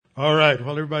All right.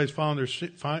 While everybody's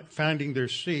finding their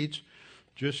seats,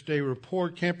 just a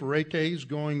report. Camporete is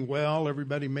going well.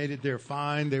 Everybody made it there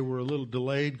fine. They were a little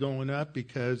delayed going up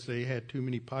because they had too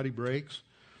many potty breaks.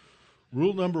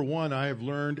 Rule number one I have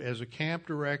learned as a camp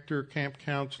director, camp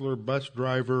counselor, bus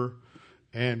driver,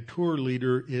 and tour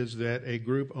leader is that a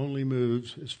group only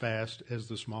moves as fast as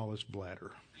the smallest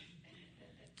bladder.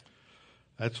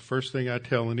 That's the first thing I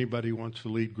tell anybody who wants to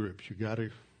lead groups.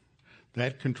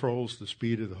 That controls the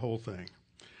speed of the whole thing.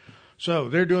 So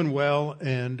they're doing well,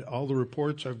 and all the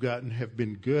reports I've gotten have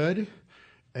been good.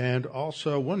 And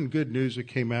also, one good news that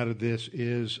came out of this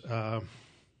is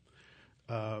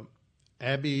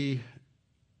Abby,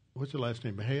 what's her last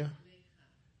name? Leha.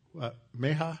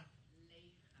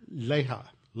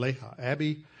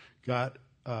 Abby got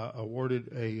awarded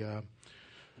a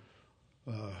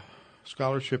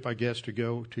scholarship, I guess, to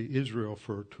go to Israel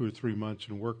for 2 or 3 months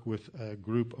and work with a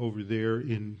group over there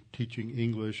in teaching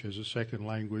English as a second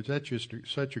language. That's just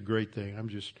such a great thing. I'm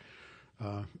just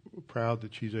proud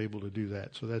that she's able to do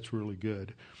that. So that's really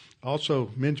good.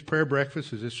 Also, men's prayer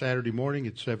breakfast is this Saturday morning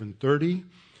at 7:30.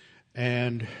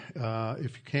 And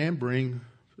if you can, bring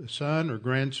a son or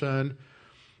grandson.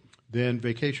 Then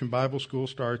Vacation Bible School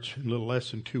starts in a little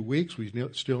less than 2 weeks. We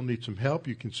still need some help.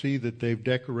 You can see that they've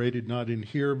decorated not in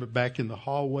here, but back in the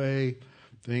hallway,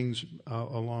 things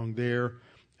along there.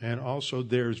 And also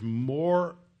there's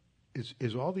more.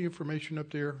 Is all the information up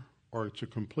there, or it's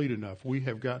complete enough? We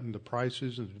have gotten the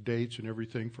prices and the dates and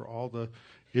everything for all the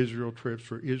Israel trips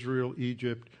for Israel,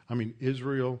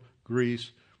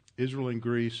 Greece, Israel and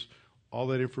Greece. All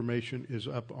that information is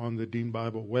up on the Dean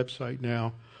Bible website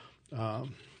now.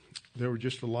 There were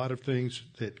just a lot of things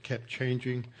that kept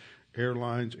changing,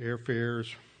 airlines,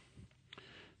 airfares,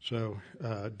 so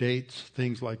dates,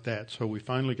 things like that. So we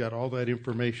finally got all that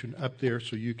information up there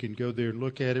so you can go there and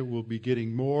look at it. We'll be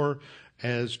getting more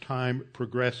as time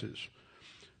progresses.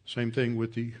 Same thing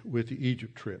with the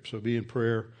Egypt trip. So be in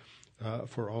prayer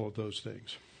for all of those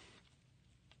things.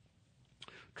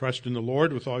 Trust in the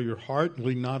Lord with all your heart, and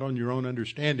lean not on your own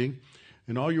understanding.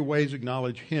 In all your ways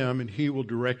acknowledge him, and he will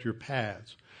direct your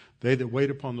paths. They that wait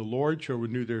upon the Lord shall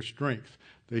renew their strength.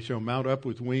 They shall mount up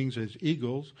with wings as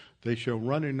eagles. They shall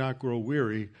run and not grow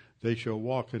weary. They shall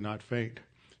walk and not faint.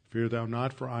 Fear thou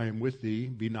not, for I am with thee.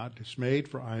 Be not dismayed,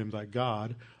 for I am thy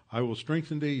God. I will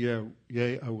strengthen thee,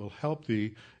 yea, I will help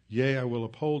thee. Yea, I will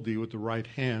uphold thee with the right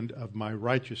hand of my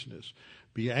righteousness.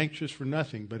 Be anxious for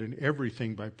nothing, but in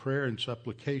everything by prayer and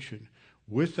supplication.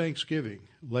 With thanksgiving,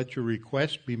 let your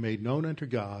requests be made known unto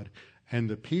God, and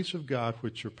the peace of God,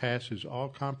 which surpasses all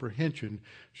comprehension,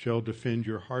 shall defend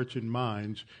your hearts and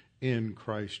minds in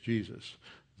Christ Jesus.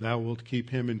 Thou wilt keep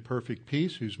him in perfect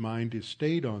peace, whose mind is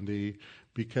stayed on thee,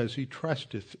 because he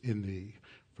trusteth in thee.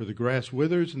 For the grass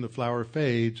withers and the flower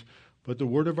fades, but the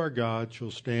word of our God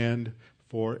shall stand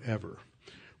forever.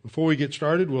 Before we get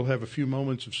started, we'll have a few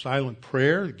moments of silent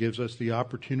prayer. It gives us the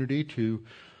opportunity to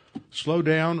slow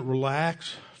down,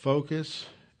 relax, focus,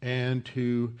 and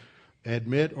to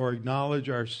admit or acknowledge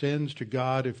our sins to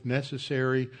God if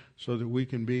necessary, so that we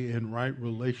can be in right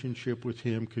relationship with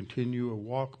him, continue a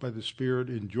walk by the Spirit,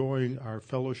 enjoying our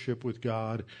fellowship with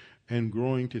God, and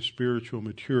growing to spiritual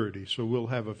maturity. So we'll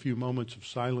have a few moments of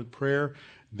silent prayer,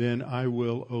 then I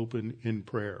will open in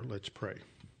prayer. Let's pray.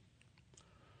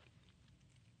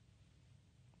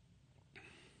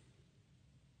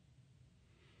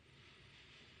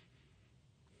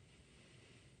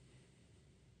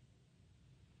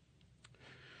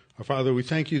 Our Father, we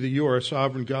thank you that you are a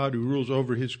sovereign God who rules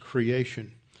over his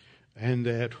creation, and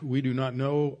that we do not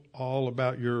know all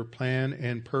about your plan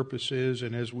and purposes.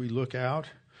 And as we look out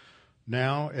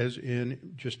now, as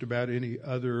in just about any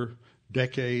other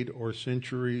decade or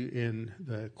century in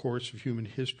the course of human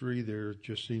history, there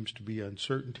just seems to be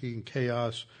uncertainty and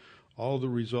chaos, all the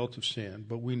result of sin.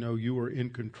 But we know you are in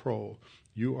control.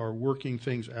 You are working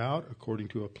things out according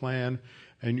to a plan,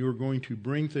 and you're going to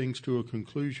bring things to a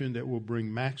conclusion that will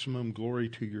bring maximum glory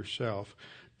to yourself,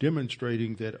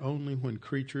 demonstrating that only when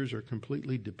creatures are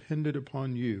completely dependent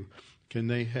upon you can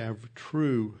they have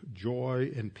true joy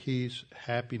and peace,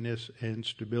 happiness, and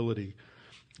stability.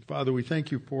 Father, we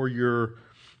thank you for your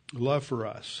love for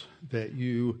us, that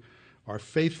you are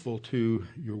faithful to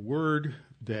your word,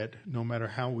 that no matter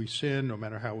how we sin, no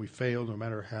matter how we fail, no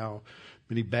matter how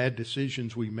many bad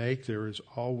decisions we make, there is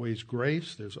always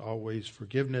grace, there's always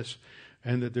forgiveness,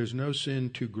 and that there's no sin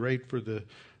too great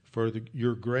for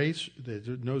your grace. There's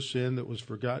no sin that was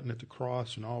forgotten at the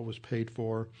cross and all was paid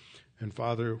for. And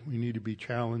Father, we need to be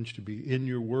challenged to be in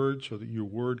your word so that your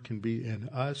word can be in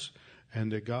us,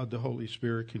 and that God the Holy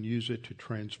Spirit can use it to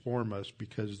transform us,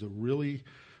 because the really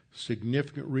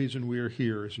significant reason we are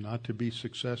here is not to be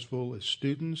successful as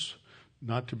students,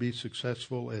 not to be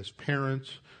successful as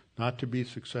parents, not to be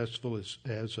successful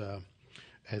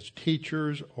as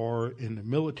teachers or in the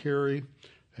military.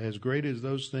 As great as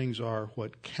those things are,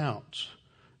 what counts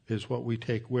is what we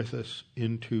take with us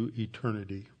into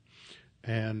eternity.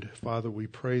 And Father, we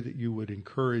pray that you would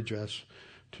encourage us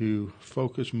to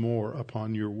focus more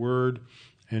upon your word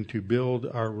and to build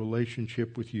our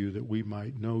relationship with you that we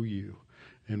might know you.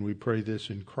 And we pray this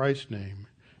in Christ's name.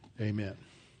 Amen.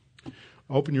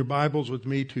 Open your Bibles with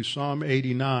me to Psalm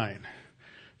 89.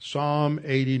 Psalm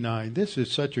 89. This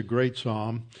is such a great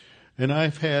psalm, and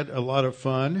I've had a lot of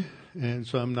fun and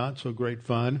some not so great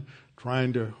fun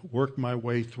trying to work my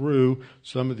way through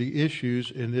some of the issues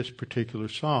in this particular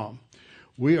psalm.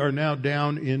 We are now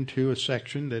down into a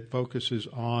section that focuses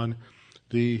on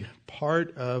the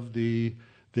part of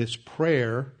this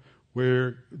prayer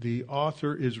where the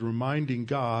author is reminding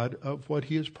God of what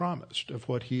he has promised, of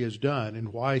what he has done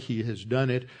and why he has done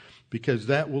it, because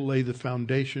that will lay the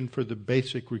foundation for the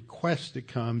basic request that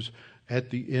comes at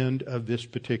the end of this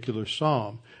particular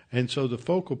psalm. And so the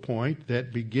focal point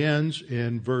that begins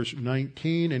in verse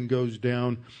 19 and goes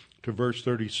down to verse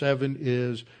 37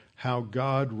 is how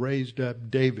God raised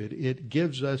up David. It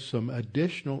gives us some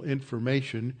additional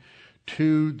information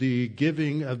to the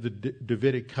giving of the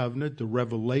Davidic covenant, the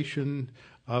revelation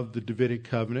of the Davidic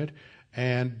covenant,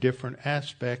 and different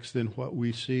aspects than what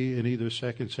we see in either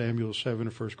 2 Samuel 7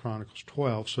 or 1 Chronicles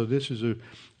 12. So this is a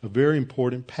very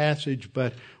important passage,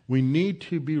 but we need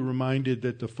to be reminded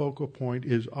that the focal point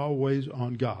is always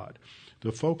on God.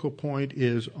 The focal point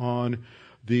is on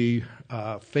the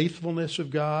faithfulness of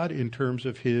God in terms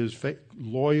of his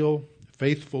loyal,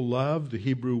 faithful love, the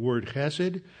Hebrew word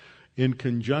chesed, in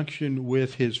conjunction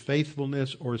with his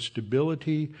faithfulness or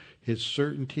stability, his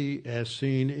certainty as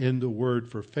seen in the word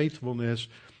for faithfulness,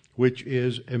 which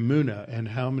is emunah, and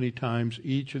how many times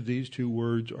each of these two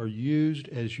words are used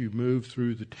as you move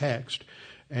through the text.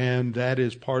 And that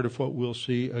is part of what we'll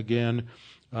see again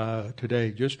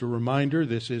today. Just a reminder,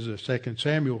 this is a 2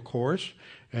 Samuel course,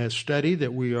 a study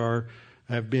that we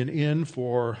have been in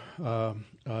for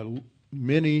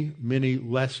many, many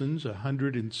lessons,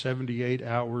 178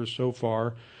 hours so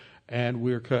far, and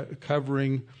we're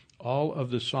covering all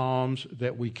of the Psalms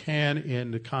that we can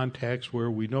in the context where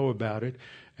we know about it.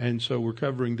 And so we're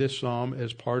covering this psalm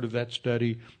as part of that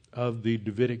study of the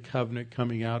Davidic covenant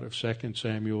coming out of 2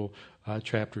 Samuel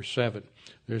chapter 7.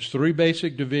 There's three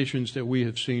basic divisions that we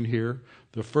have seen here.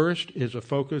 The first is a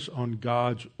focus on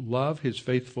God's love, his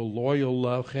faithful, loyal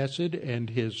love, chesed, and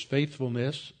his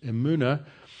faithfulness, emunah,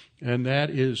 and that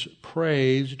is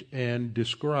praised and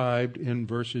described in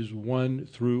verses 1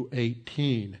 through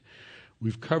 18.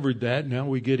 We've covered that. Now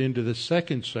we get into the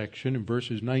second section in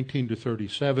verses 19 to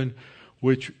 37,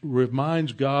 which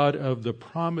reminds God of the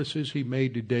promises he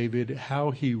made to David,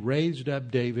 how he raised up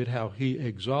David, how he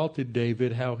exalted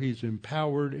David, how he's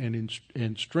empowered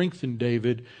and strengthened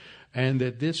David, and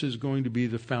that this is going to be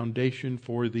the foundation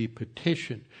for the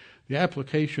petition. The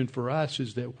application for us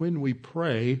is that when we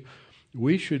pray,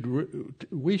 we should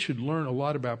learn a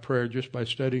lot about prayer just by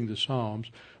studying the Psalms,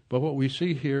 but what we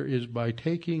see here is by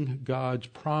taking God's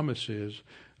promises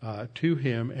to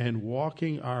him and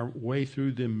walking our way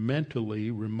through them mentally,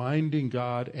 reminding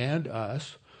God and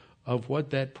us of what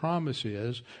that promise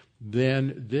is,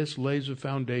 then this lays a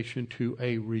foundation to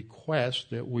a request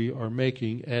that we are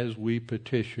making as we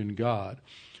petition God.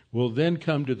 We'll then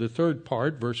come to the third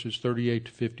part, verses 38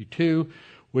 to 52,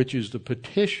 which is the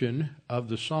petition of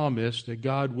the psalmist that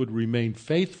God would remain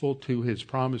faithful to his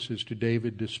promises to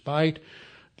David despite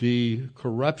the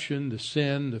corruption, the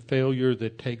sin, the failure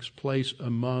that takes place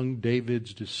among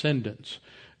David's descendants,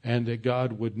 and that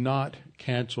God would not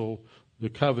cancel the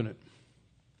covenant.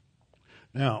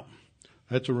 Now,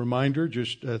 that's a reminder,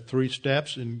 just 3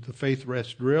 steps in the faith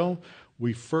rest drill.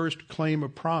 We first claim a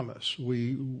promise.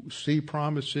 We see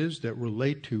promises that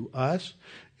relate to us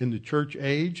in the church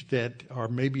age that are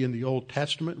maybe in the Old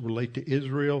Testament, relate to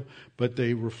Israel, but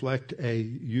they reflect a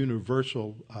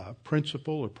universal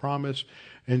principle or promise.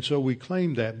 And so we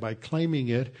claim that. By claiming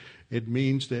it, it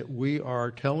means that we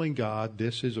are telling God,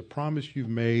 this is a promise you've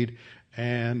made,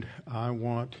 and I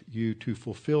want you to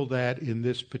fulfill that in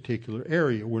this particular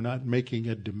area. We're not making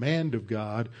a demand of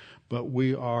God, but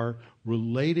we are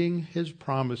relating his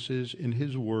promises in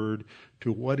his word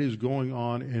to what is going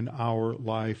on in our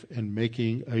life and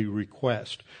making a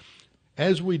request.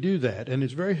 As we do that, and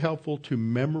it's very helpful to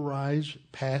memorize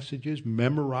passages,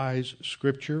 memorize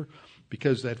scripture,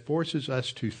 because that forces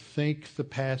us to think the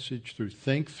passage through,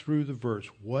 think through the verse.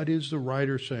 What is the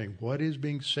writer saying? What is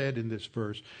being said in this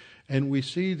verse? And we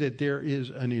see that there is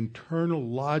an internal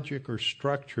logic or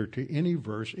structure to any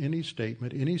verse, any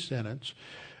statement, any sentence.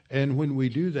 And when we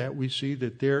do that, we see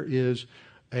that there is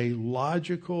a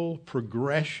logical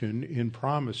progression in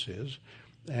promises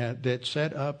that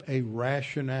set up a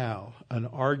rationale, an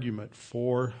argument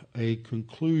for a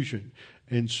conclusion.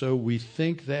 And so we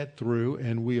think that through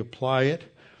and we apply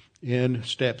it in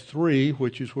step 3,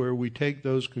 which is where we take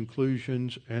those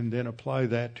conclusions and then apply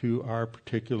that to our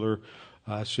particular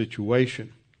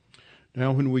situation.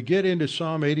 Now, when we get into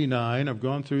Psalm 89, I've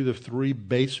gone through the 3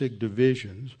 basic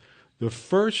divisions. The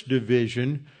first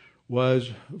division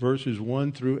was verses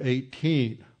 1 through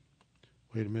 18.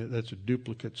 Wait a minute, that's a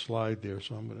duplicate slide there,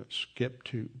 so I'm going to skip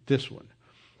to this one.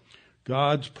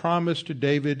 God's promise to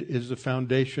David is the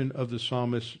foundation of the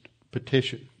psalmist's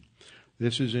petition.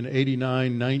 This is in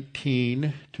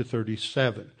 89:19 to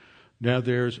 37. Now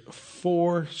there's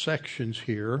 4 sections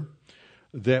here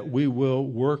that we will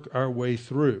work our way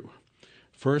through.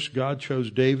 First, God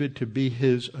chose David to be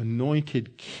his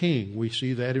anointed king. We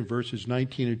see that in verses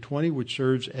 19 and 20, which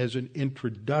serves as an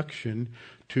introduction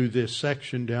to this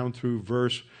section down through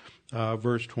verse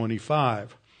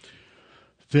 25.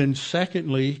 Then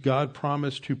secondly, God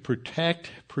promised to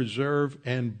protect, preserve,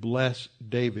 and bless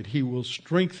David. He will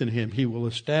strengthen him. He will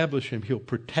establish him. He'll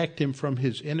protect him from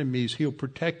his enemies. He'll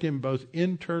protect him both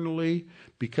internally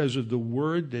because of the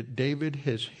word that David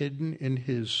has hidden in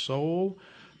his soul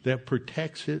that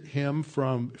protects him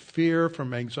from fear,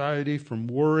 from anxiety, from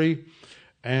worry.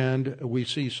 And we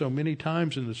see so many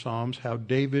times in the Psalms how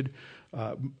David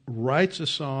writes a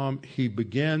psalm. He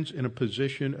begins in a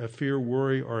position of fear,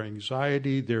 worry, or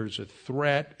anxiety. There's a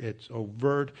threat. It's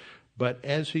overt. But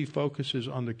as he focuses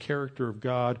on the character of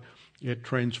God, it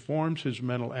transforms his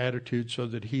mental attitude so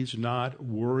that he's not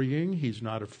worrying, he's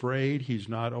not afraid, he's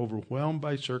not overwhelmed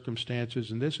by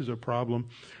circumstances. And this is a problem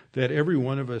that every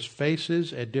one of us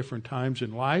faces at different times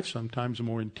in life, sometimes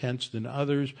more intense than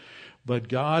others. But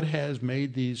God has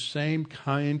made these same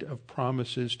kind of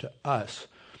promises to us.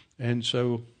 And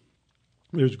so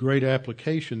there's great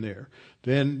application there.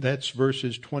 Then that's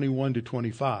verses 21 to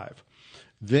 25.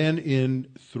 Then in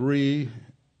 3,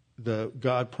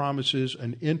 God promises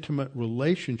an intimate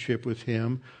relationship with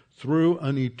him through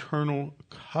an eternal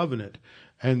covenant.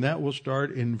 And that will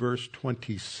start in verse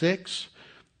 26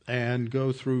 and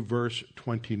go through verse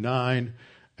 29.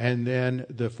 And then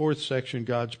the 4th section,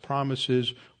 God's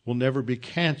promises will never be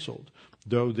canceled,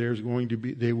 though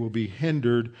they will be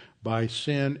hindered by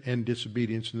sin and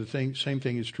disobedience. And the same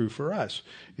thing is true for us,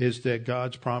 is that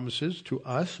God's promises to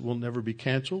us will never be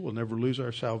canceled. We'll never lose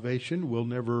our salvation. We'll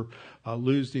never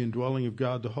lose the indwelling of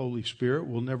God, the Holy Spirit.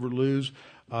 We'll never lose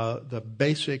the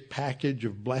basic package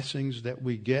of blessings that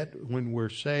we get when we're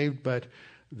saved, but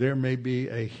there may be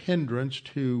a hindrance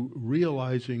to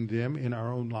realizing them in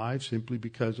our own lives simply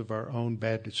because of our own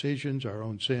bad decisions, our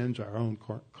own sins, our own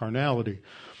carnality.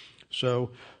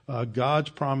 So God's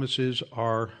promises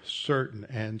are certain,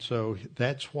 and so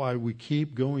that's why we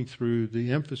keep going through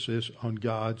the emphasis on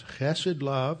God's chesed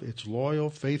love. It's loyal,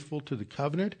 faithful to the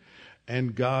covenant,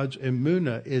 and God's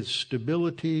emunah is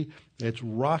stability. It's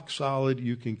rock solid.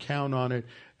 You can count on it,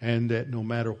 and that no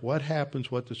matter what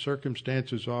happens, what the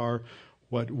circumstances are,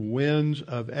 what winds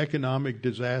of economic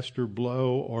disaster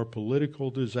blow, or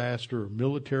political disaster, or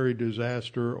military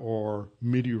disaster, or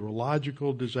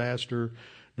meteorological disaster,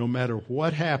 no matter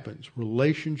what happens,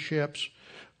 relationships,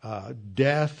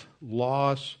 death,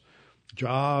 loss,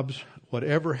 jobs,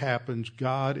 whatever happens,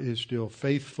 God is still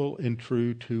faithful and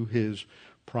true to his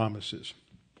promises.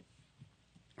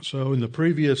 So in the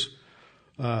previous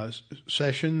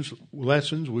lessons,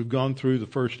 we've gone through the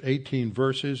first 18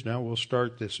 verses. Now we'll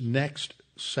start this next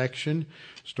section,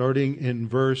 starting in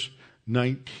verse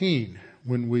 19.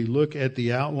 When we look at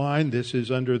the outline, this is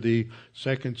under the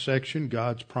second section.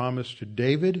 God's promise to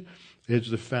David is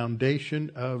the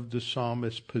foundation of the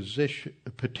psalmist's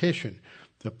petition.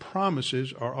 The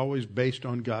promises are always based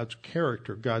on God's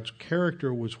character. God's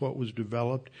character was what was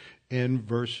developed in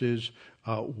verses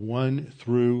 1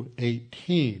 through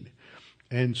 18.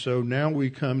 And so now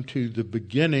we come to the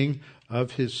beginning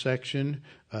of his section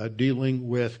dealing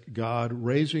with God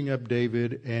raising up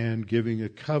David and giving a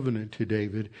covenant to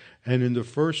David. And in the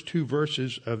first 2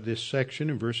 verses of this section,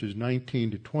 in verses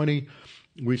 19 to 20,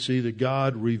 we see that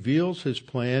God reveals his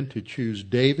plan to choose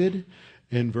David.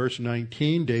 In verse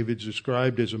 19, David's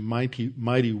described as a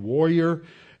mighty warrior.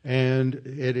 And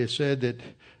it is said that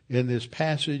in this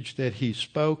passage that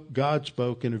God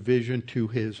spoke in a vision to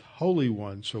his Holy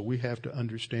One. So we have to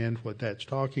understand what that's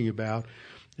talking about.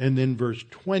 And then verse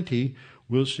 20,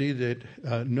 we'll see that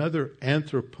another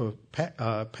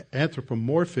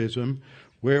anthropomorphism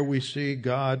where we see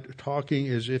God talking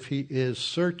as if he is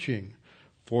searching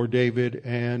for David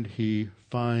and he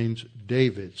finds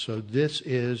David. So this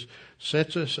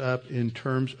sets us up in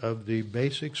terms of the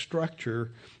basic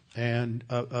structure and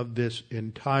of this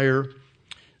entire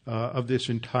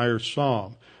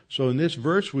psalm. So in this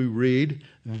verse we read,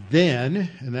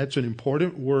 then, and that's an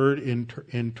important word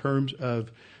in terms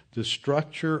of the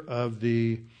structure of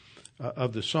the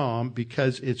psalm,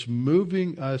 because it's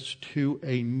moving us to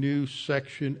a new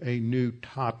section, a new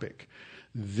topic.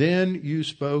 Then you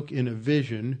spoke in a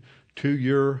vision to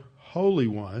your holy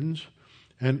ones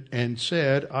and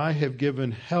said, I have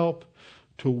given help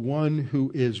to one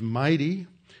who is mighty.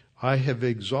 I have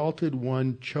exalted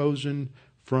one chosen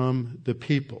from the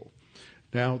people.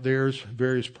 Now, there's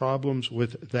various problems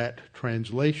with that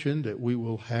translation that we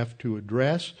will have to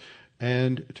address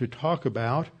and to talk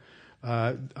about.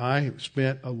 I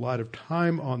spent a lot of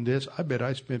time on this. I bet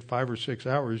I spent 5 or 6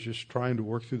 hours just trying to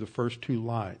work through the first 2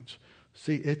 lines.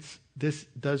 See, this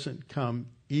doesn't come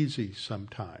easy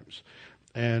sometimes,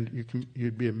 and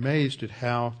you'd be amazed at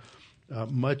how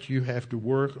much you have to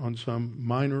work on some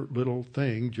minor little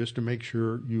thing just to make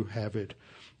sure you have it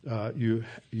you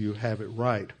have it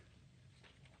right.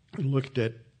 I looked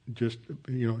at just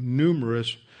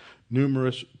numerous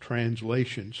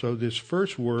translations. So this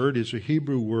first word is a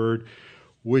Hebrew word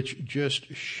which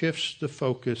just shifts the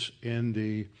focus in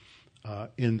the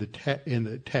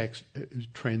text,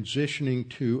 transitioning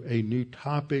to a new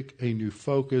topic, a new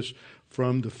focus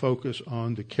from the focus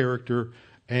on the character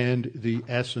and the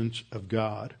essence of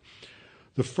God.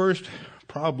 The first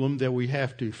problem that we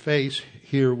have to face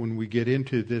here when we get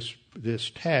into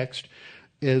this text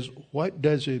is, what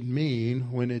does it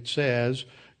mean when it says,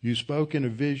 you spoke in a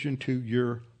vision to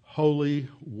your Holy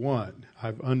One?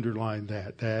 I've underlined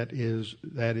that. That is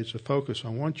a focus. I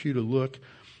want you to look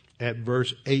at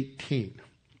verse 18.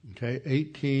 Okay,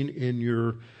 18 in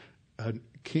your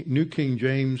New King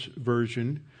James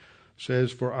Version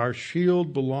says, for our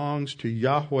shield belongs to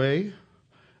Yahweh,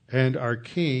 and our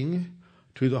King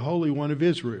to the Holy One of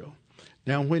Israel.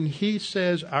 Now, when he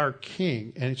says our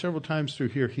King, and several times through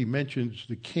here he mentions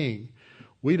the King,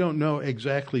 we don't know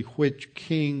exactly which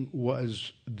king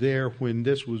was there when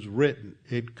this was written.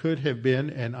 It could have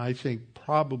been, and I think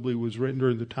probably was written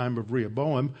during the time of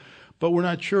Rehoboam, but we're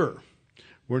not sure.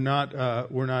 We're not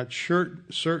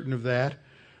certain of that,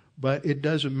 but it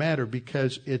doesn't matter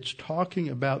because it's talking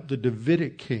about the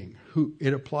Davidic king, who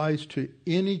it applies to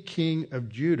any king of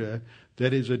Judah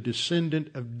that is a descendant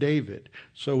of David.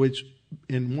 So it's,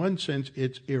 in one sense,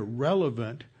 it's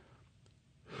irrelevant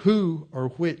who or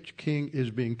which king is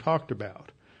being talked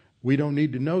about. We don't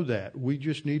need to know that. We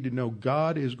just need to know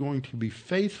God is going to be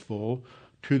faithful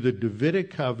to the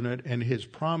Davidic covenant and his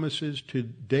promises to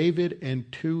David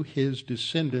and to his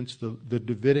descendants, the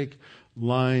Davidic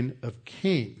line of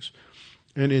kings.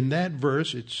 And in that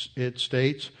verse, it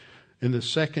states in the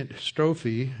second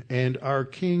strophe, and our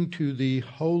King to the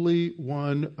Holy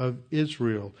One of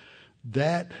Israel.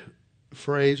 That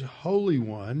phrase, Holy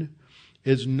One,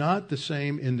 is not the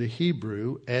same in the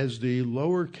Hebrew as the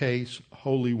lowercase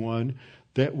Holy One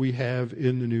that we have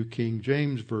in the New King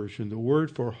James Version. The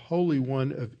word for Holy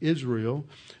One of Israel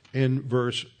in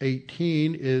verse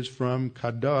 18 is from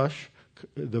kadosh,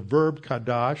 the verb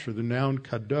kadosh, or the noun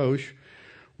kadosh,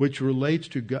 which relates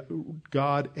to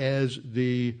God as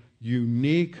the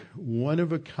unique,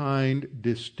 one-of-a-kind,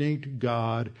 distinct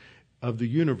God of the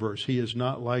universe. He is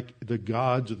not like the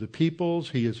gods of the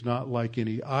peoples. He is not like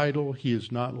any idol. He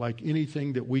is not like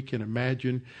anything that we can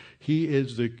imagine. He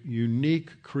is the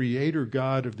unique creator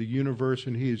God of the universe,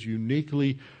 and he is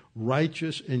uniquely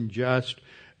righteous and just,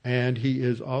 and he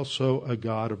is also a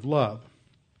God of love.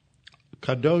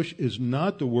 Kadosh is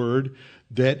not the word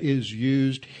that is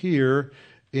used here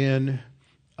in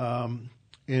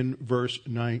verse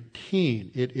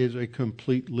 19. It is a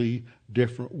completely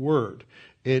different word.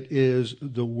 It is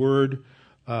the word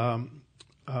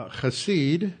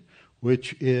chesed,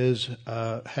 which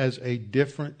has a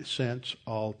different sense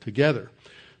altogether.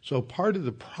 So part of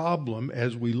the problem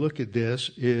as we look at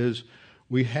this is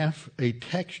we have a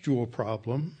textual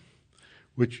problem,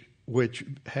 which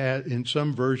has, in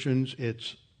some versions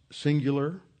it's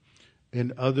singular,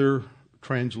 in other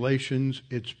translations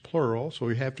it's plural. So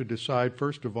we have to decide,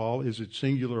 first of all, is it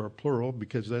singular or plural,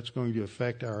 because that's going to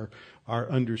affect our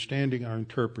understanding, our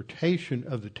interpretation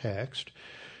of the text.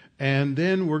 And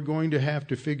then we're going to have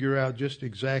to figure out just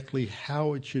exactly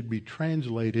how it should be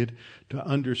translated to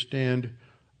understand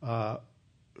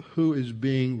who is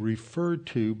being referred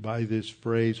to by this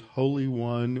phrase, Holy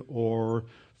One, or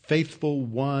faithful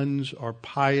ones, or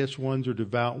pious ones, or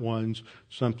devout ones,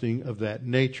 something of that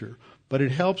nature. But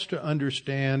it helps to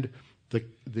understand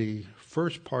the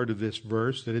first part of this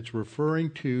verse, that it's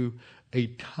referring to a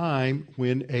time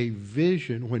when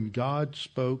when God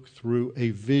spoke through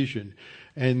a vision.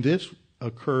 And this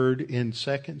occurred in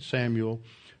 2 Samuel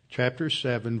chapter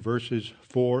 7, verses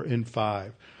 4 and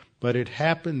 5. But it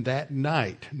happened that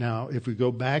night. Now, if we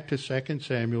go back to 2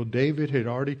 Samuel, David had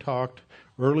already talked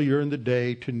earlier in the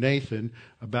day to Nathan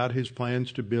about his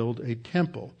plans to build a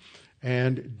temple.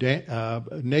 And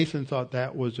Nathan thought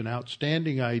that was an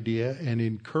outstanding idea and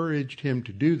encouraged him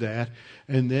to do that.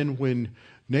 And then when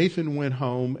Nathan went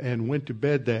home and went to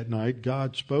bed that night,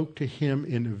 God spoke to him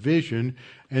in a vision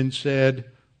and said,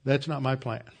 "That's not my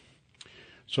plan."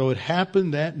 So it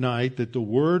happened that night that the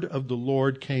word of the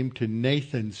Lord came to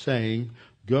Nathan saying,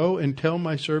 "Go and tell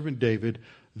my servant David,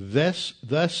 thus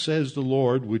says the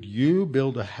Lord, would you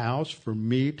build a house for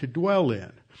me to dwell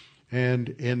in?" And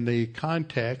in the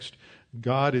context,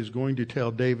 God is going to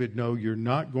tell David, no, you're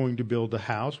not going to build a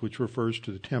house, which refers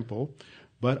to the temple,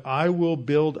 but I will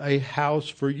build a house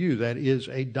for you. That is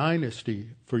a dynasty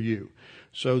for you.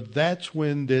 So that's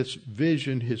when this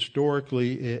vision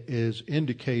historically is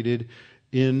indicated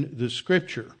in the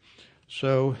scripture.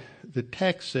 So the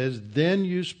text says, "Then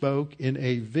you spoke in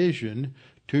a vision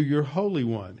to your Holy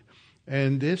One."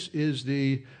 And this is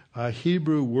the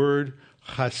Hebrew word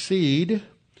chassid,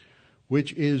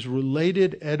 which is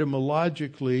related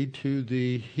etymologically to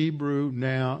the Hebrew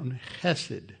noun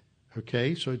chesed.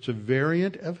 Okay, so it's a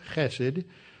variant of chesed.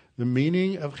 The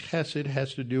meaning of chesed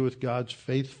has to do with God's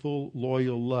faithful,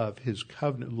 loyal love, his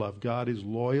covenant love. God is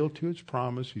loyal to his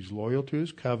promise. He's loyal to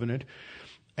his covenant.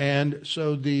 And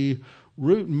so the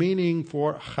root meaning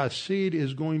for chassid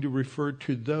is going to refer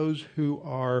to those who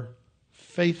are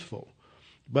faithful.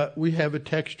 But we have a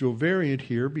textual variant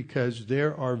here because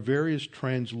there are various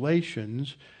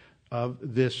translations of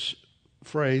this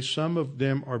phrase. Some of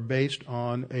them are based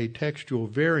on a textual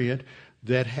variant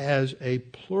that has a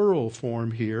plural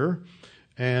form here,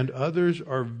 and others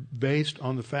are based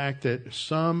on the fact that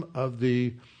some of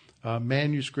the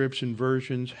manuscripts and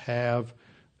versions have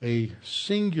a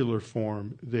singular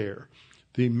form there.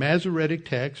 The Masoretic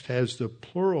text has the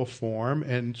plural form,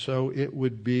 and so it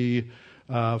would be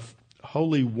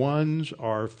holy ones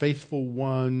or faithful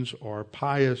ones or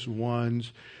pious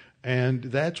ones. And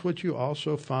that's what you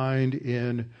also find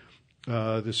in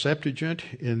the Septuagint,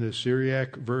 in the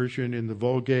Syriac version, in the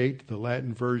Vulgate, the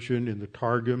Latin version, in the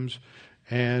Targums,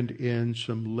 and in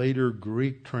some later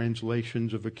Greek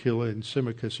translations of Aquila and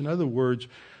Symmachus. In other words,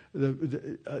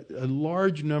 a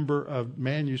large number of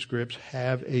manuscripts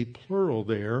have a plural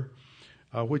there,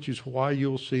 which is why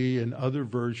you'll see in other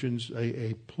versions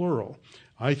a plural.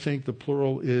 I think the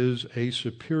plural is a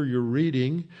superior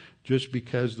reading just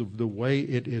because of the way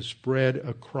it is spread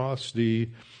across the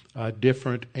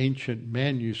different ancient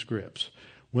manuscripts.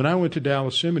 When I went to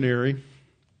Dallas Seminary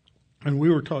and we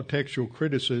were taught textual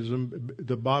criticism,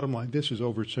 the bottom line, this is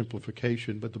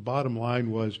oversimplification, but the bottom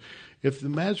line was if the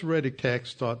Masoretic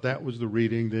text thought that was the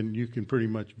reading, then you can pretty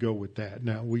much go with that.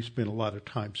 Now, we spent a lot of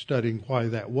time studying why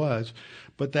that was,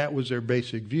 but that was their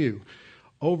basic view.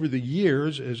 Over the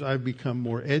years, as I've become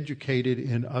more educated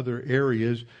in other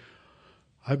areas,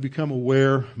 I've become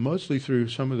aware, mostly through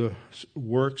some of the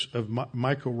works of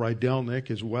Michael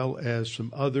Rydelnik, as well as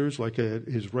some others, like an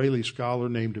Israeli scholar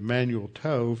named Emmanuel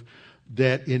Tov,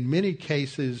 that in many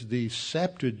cases the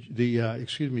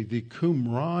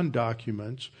Qumran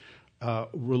documents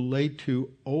relate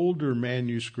to older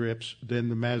manuscripts than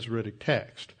the Masoretic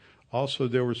text. Also,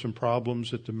 there were some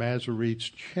problems that the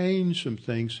Masoretes changed some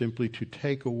things simply to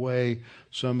take away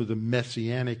some of the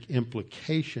messianic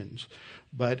implications.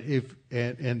 But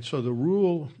so the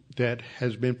rule that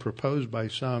has been proposed by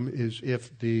some is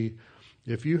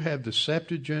if you have the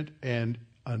Septuagint and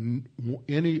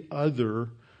any other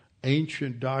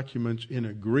ancient documents in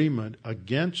agreement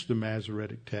against the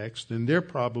Masoretic text, then they're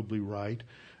probably right,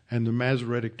 and the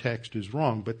Masoretic text is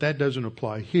wrong. But that doesn't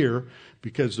apply here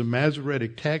because the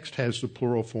Masoretic text has the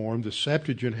plural form, the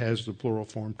Septuagint has the plural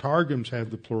form, Targums have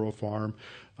the plural form,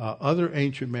 other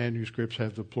ancient manuscripts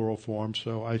have the plural form.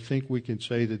 So I think we can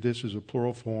say that this is a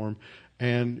plural form,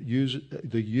 and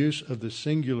the use of the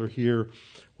singular here,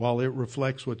 while it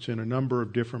reflects what's in a number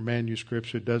of different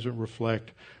manuscripts, it doesn't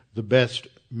reflect the best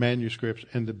manuscripts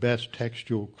and the best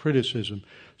textual criticism.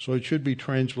 So it should be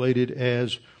translated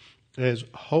as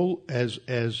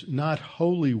not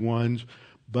holy ones,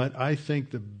 but I think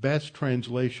the best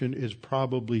translation is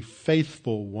probably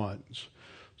faithful ones.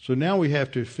 So now we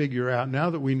have to figure out, now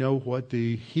that we know what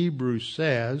the Hebrew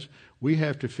says, we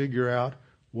have to figure out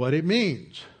what it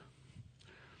means.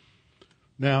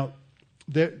 Now,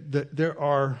 there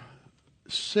are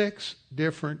 6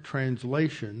 different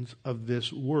translations of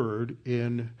this word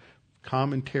in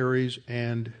commentaries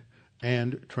and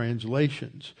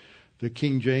translations. The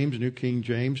King James, New King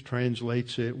James,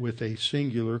 translates it with a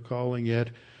singular, calling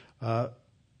it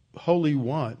Holy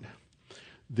One.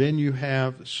 Then you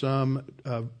have some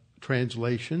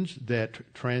translations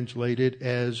that translate it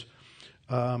as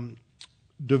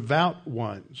devout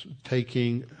ones,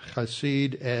 taking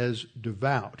Hasid as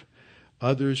devout.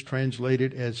 Others translate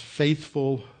it as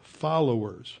faithful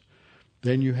followers.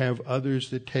 Then you have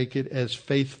others that take it as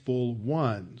faithful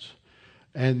ones.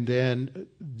 And then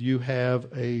you have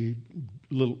a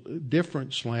little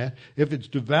different slant. If it's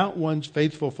devout ones,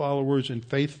 faithful followers, and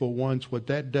faithful ones, what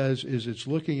that does is it's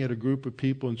looking at a group of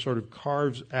people and sort of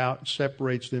carves out,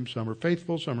 separates them. Some are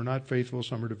faithful, some are not faithful,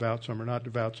 some are devout, some are not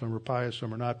devout, some are pious,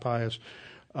 some are not pious.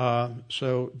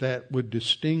 So that would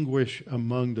distinguish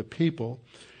among the people.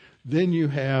 Then you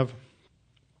have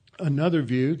another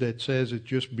view that says it's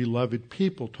just beloved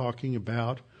people, talking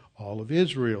about all of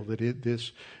Israel, that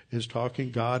this is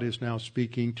talking, God is now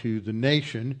speaking to the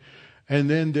nation. And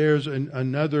then there's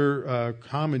another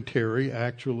commentary,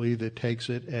 actually, that takes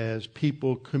it as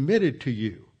people committed to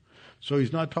you. So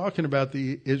he's not talking about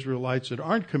the Israelites that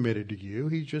aren't committed to you.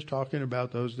 He's just talking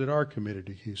about those that are committed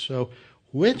to you. So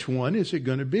which one is it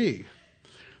going to be?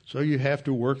 So you have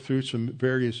to work through some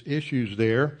various issues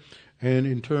there. And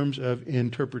in terms of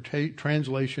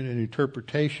translation and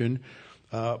interpretation,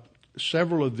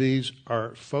 several of these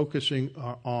are focusing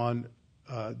on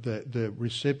the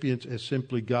recipients as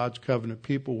simply God's covenant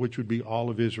people, which would be all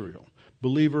of Israel.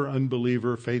 Believer,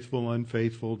 unbeliever, faithful,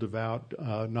 unfaithful, devout,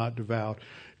 not devout.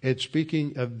 It's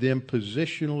speaking of them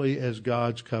positionally as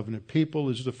God's covenant people,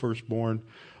 as the firstborn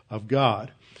of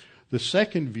God. The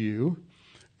second view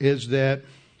is that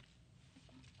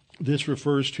this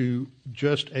refers to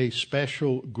just a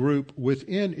special group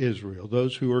within Israel,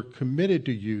 those who are committed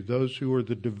to you, those who are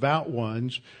the devout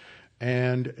ones,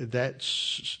 and that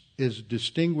is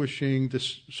distinguishing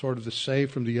this sort of the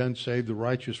saved from the unsaved, the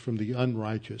righteous from the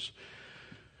unrighteous.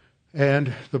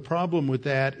 And the problem with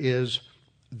that is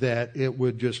that it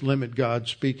would just limit God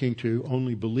speaking to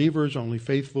only believers, only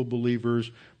faithful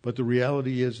believers, but the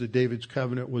reality is that David's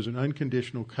covenant was an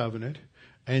unconditional covenant.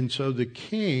 And so the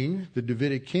king, the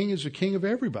Davidic king, is the king of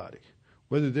everybody,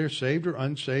 whether they're saved or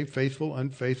unsaved, faithful,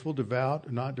 unfaithful,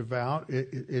 devout, not devout.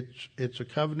 It's a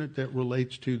covenant that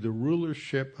relates to the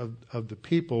rulership of the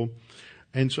people.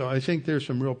 And so I think there's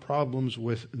some real problems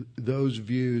with those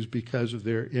views because of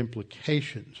their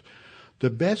implications. The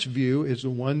best view is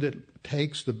the one that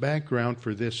takes the background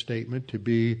for this statement to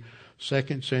be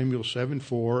 2 Samuel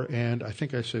 7:4, and I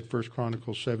think I said 1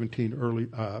 Chronicles 17 early,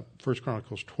 1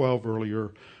 Chronicles 12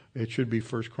 earlier. It should be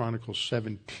 1 Chronicles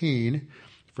 17,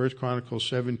 1 Chronicles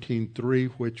 17:3,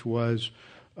 which was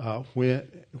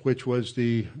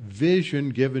the vision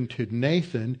given to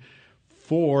Nathan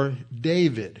for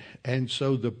David, and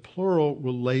so the plural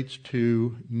relates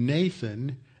to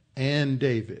Nathan and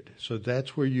David. So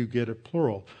that's where you get a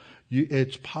plural.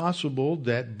 It's possible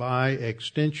that by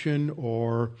extension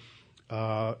or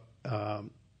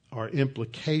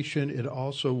implication, it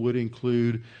also would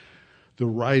include the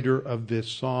writer of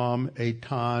this psalm,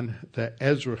 Eitan the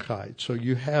Ezrachite. So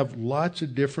you have lots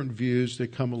of different views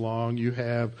that come along. You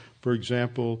have, for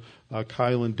example,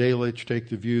 Kyle and Delitzsch take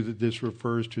the view that this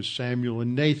refers to Samuel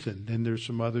and Nathan. Then there's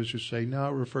some others who say, no,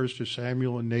 it refers to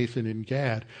Samuel and Nathan and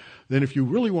Gad. Then if you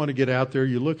really want to get out there,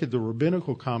 you look at the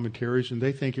rabbinical commentaries, and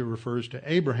they think it refers to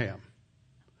Abraham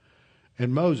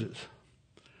and Moses,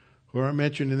 who aren't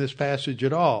mentioned in this passage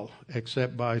at all,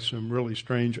 except by some really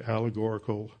strange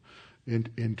allegorical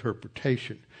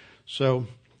interpretation. So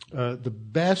the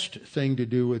best thing to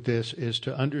do with this is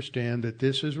to understand that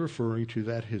this is referring to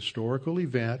that historical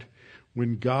event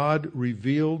when God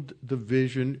revealed the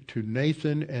vision to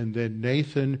Nathan, and then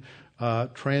Nathan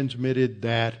transmitted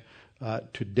that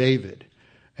to David.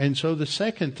 And so the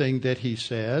second thing that he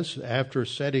says, after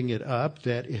setting it up,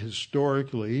 that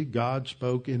historically God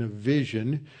spoke in a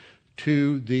vision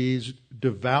to these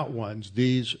devout ones,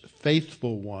 these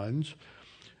faithful ones,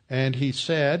 and he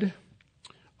said,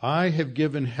 I have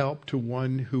given help to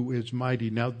one who is mighty.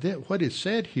 Now, what is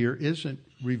said here isn't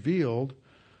revealed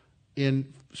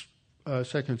in 2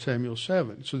 Samuel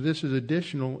 7. So this is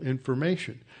additional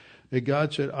information. That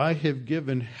God said, I have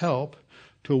given help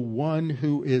to one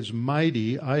who is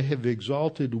mighty. I have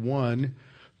exalted one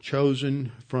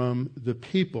chosen from the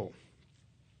people.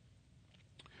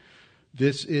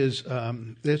 This is a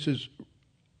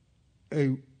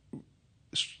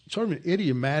sort of an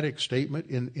idiomatic statement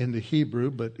in the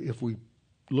Hebrew, but if we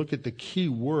look at the key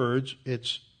words,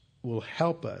 it will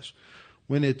help us.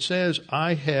 When it says,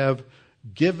 I have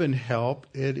given help.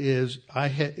 It is,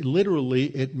 literally,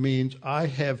 it means I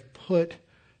have put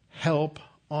help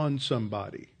on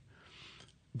somebody.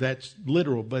 That's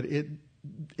literal, but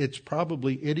it's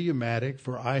probably idiomatic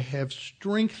for I have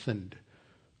strengthened.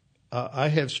 I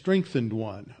have strengthened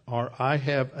one, or I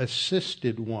have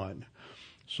assisted one.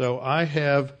 So I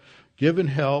have given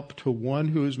help to one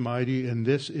who is mighty, and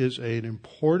this is an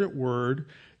important word.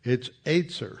 It's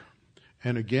Eitzer.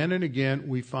 And again,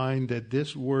 we find that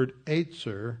this word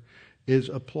Eitzer is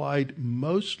applied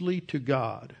mostly to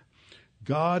God.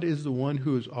 God is the one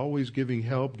who is always giving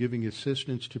help, giving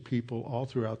assistance to people all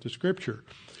throughout the Scripture.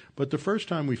 But the first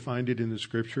time we find it in the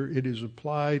Scripture, it is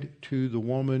applied to the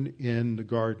woman in the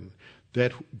garden.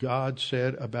 That God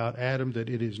said about Adam that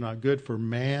it is not good for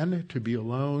man to be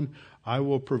alone. I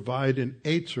will provide an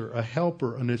Eitzer, a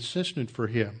helper, an assistant for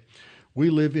him. We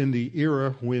live in the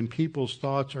era when people's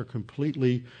thoughts are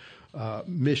completely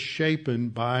misshapen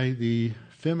by the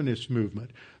feminist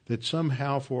movement, that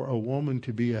somehow for a woman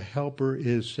to be a helper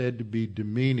is said to be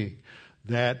demeaning,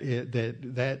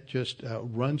 that just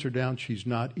runs her down. She's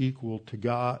not equal to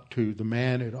God, to the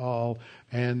man at all,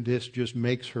 and this just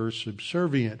makes her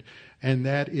subservient. And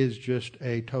that is just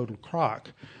a total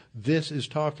crock. This is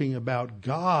talking about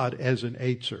God as an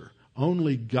Eitzer.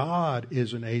 Only God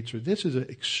is an Eitzer. This is an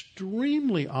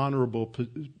extremely honorable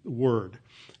word,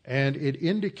 and it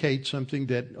indicates something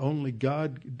that only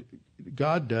God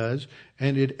does,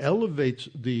 and it elevates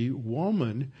the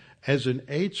woman as an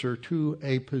Eitzer to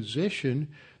a position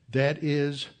that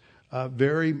is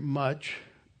very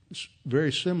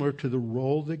similar to the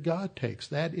role that God takes.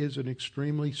 That is an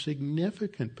extremely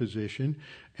significant position,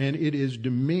 and it is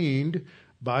demeaned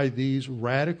by these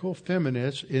radical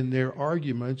feminists in their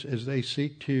arguments as they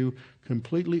seek to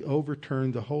completely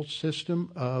overturn the whole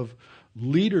system of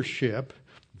leadership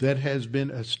that has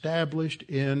been established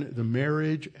in the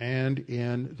marriage and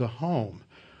in the home.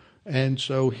 And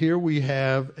so here we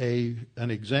have an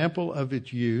example of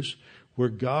its use where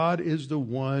God is the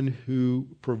one who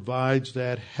provides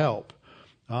that help.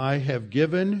 I have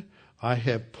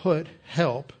put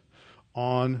help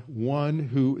on one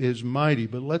who is mighty.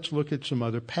 But let's look at some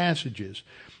other passages.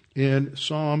 In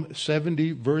Psalm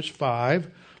 70, verse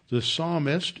 5, the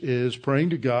psalmist is praying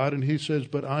to God, and he says,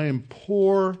 "But I am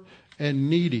poor and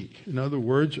needy." In other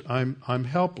words, I'm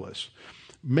helpless.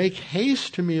 "Make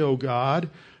haste to me, O God.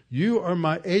 You are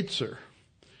my Eitzer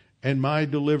and my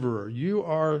deliverer. You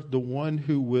are the one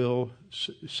who will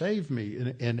save me,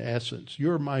 in essence.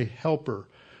 You're my helper.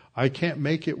 I can't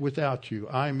make it without you.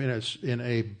 I'm in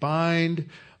a bind.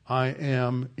 I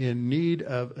am in need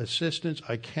of assistance.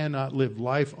 I cannot live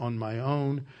life on my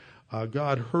own.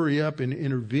 God, hurry up and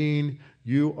intervene.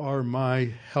 You are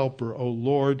my helper. O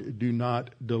Lord, do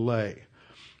not delay."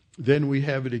 Then we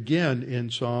have it again in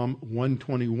Psalm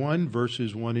 121,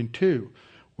 verses 1 and 2,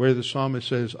 where the psalmist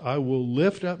says, "I will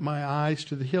lift up my eyes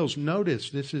to the hills." Notice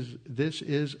this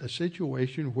is a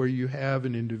situation where you have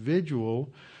an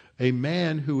individual, a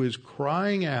man who is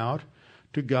crying out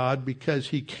to God because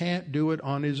he can't do it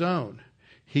on his own.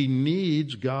 He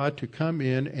needs God to come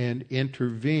in and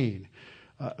intervene.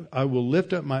 "I will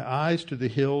lift up my eyes to the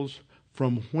hills,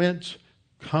 from whence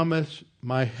cometh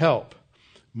my help.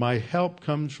 My help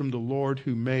comes from the Lord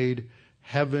who made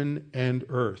heaven and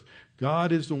earth."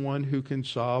 God is the one who can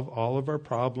solve all of our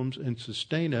problems and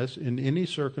sustain us in any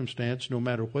circumstance, no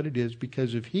matter what it is,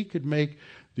 because if he could make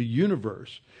the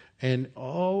universe and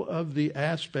all of the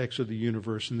aspects of the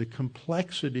universe and the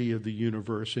complexity of the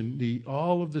universe and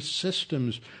all of the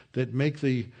systems that make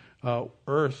the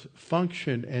earth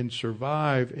function and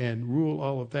survive and rule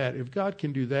all of that, if God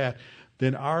can do that,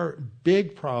 then our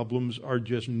big problems are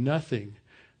just nothing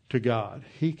to God.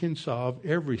 He can solve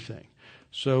everything.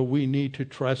 So we need to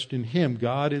trust in him.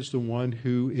 God is the one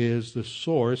who is the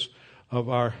source of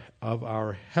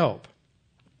our help.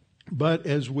 But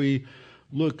as we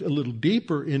look a little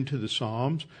deeper into the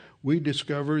Psalms, we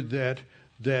discover that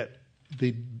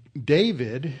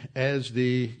David, as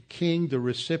the king, the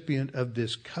recipient of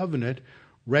this covenant,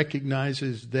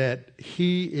 recognizes that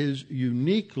he is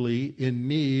uniquely in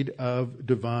need of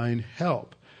divine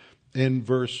help.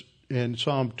 In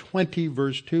Psalm 20,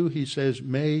 verse 2, he says,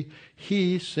 "May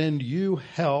he send you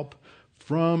help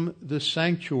from the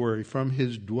sanctuary, from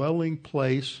his dwelling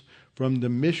place, from the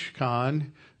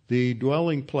Mishkan, the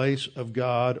dwelling place of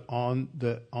God on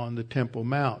the Temple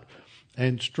Mount,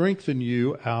 and strengthen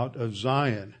you out of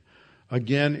Zion."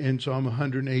 Again, in Psalm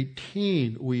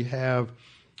 118, we have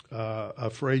a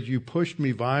phrase, "You pushed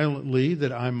me violently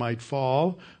that I might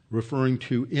fall," referring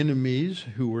to enemies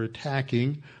who were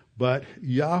attacking, "but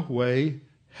Yahweh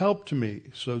helped me."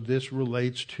 So this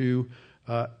relates to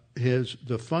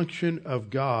the function of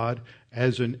God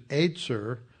as an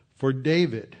Eitzer for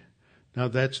David. Now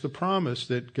that's the promise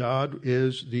that God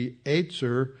is the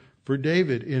Eitzer for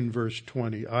David in verse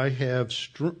 20. I have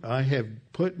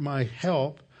put my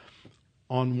help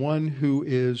on one who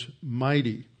is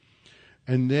mighty.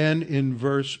 And then in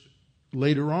verse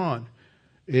later on,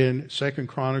 in 2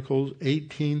 Chronicles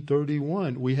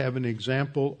 18:31, we have an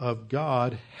example of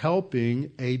God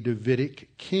helping a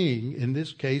Davidic king. In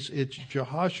this case, it's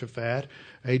Jehoshaphat,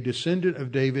 a descendant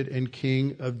of David and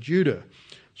king of Judah.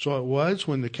 So it was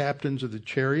when the captains of the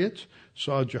chariots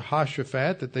saw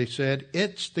Jehoshaphat that they said,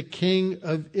 "It's the king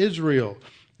of Israel."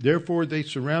 Therefore, they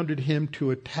surrounded him to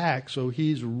attack. So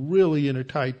he's really in a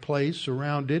tight place,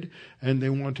 surrounded, and they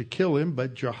want to kill him.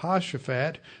 But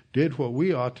Jehoshaphat did what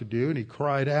we ought to do, and he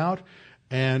cried out,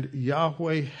 and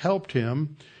Yahweh helped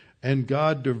him, and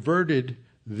God diverted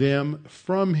them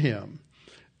from him.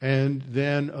 And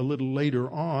then a little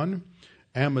later on,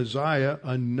 Amaziah,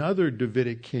 another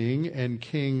Davidic king and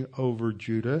king over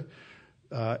Judah,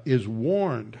 is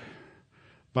warned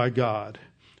by God,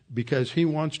 because he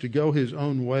wants to go his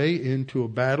own way into a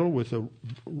battle with an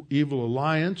evil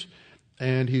alliance.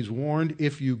 And he's warned,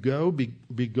 if you go, be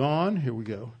gone. Here we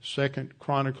go. 2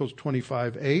 Chronicles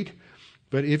 25:8.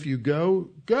 But if you go,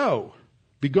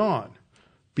 be gone.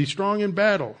 Be strong in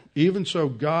battle. Even so,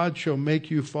 God shall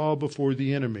make you fall before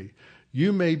the enemy.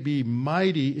 You may be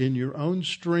mighty in your own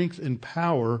strength and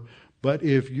power, but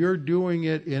if you're doing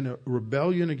it in a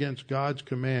rebellion against God's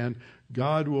command,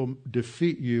 God will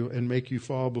defeat you and make you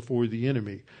fall before the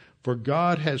enemy. For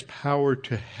God has power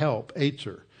to help,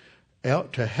 Eitzer,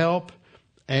 to help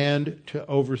and to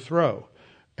overthrow.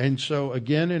 And so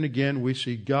again and again we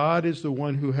see God is the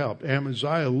one who helped.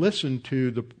 Amaziah listened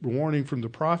to the warning from the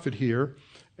prophet here,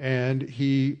 and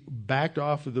he backed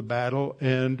off of the battle,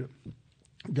 and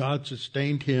God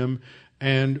sustained him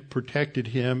and protected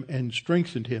him and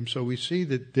strengthened him. So we see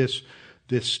that this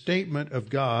statement of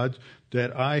God's,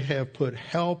 that I have put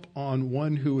help on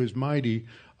one who is mighty,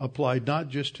 applied not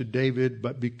just to David,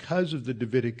 but because of the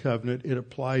Davidic covenant, it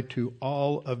applied to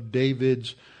all of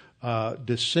David's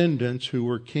descendants who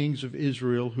were kings of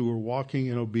Israel, who were walking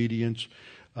in obedience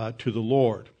to the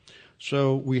Lord.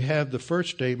 So we have the first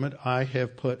statement, I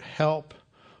have put help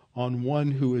on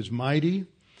one who is mighty,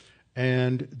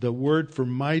 and the word for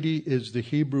mighty is the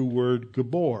Hebrew word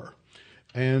Gabor.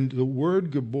 And the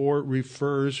word Gabor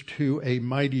refers to a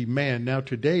mighty man. Now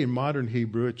today in modern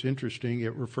Hebrew, it's interesting,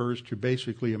 it refers to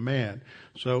basically a man.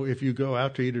 So if you go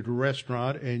out to eat at a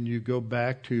restaurant and you go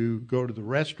back to go to the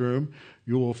restroom,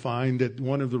 you will find that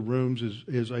one of the rooms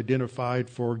is identified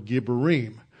for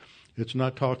Gibborim. It's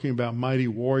not talking about mighty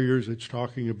warriors, it's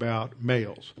talking about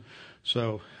males.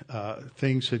 So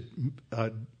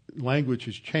language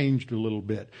has changed a little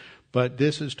bit. But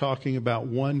this is talking about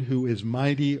one who is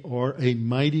mighty, or a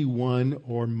mighty one,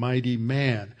 or mighty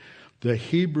man. The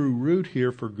Hebrew root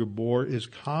here for Gabor is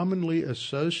commonly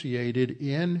associated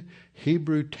in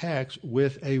Hebrew texts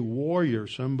with a warrior,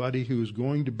 somebody who is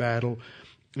going to battle,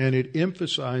 and it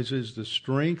emphasizes the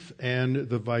strength and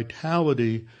the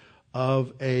vitality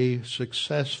of a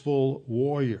successful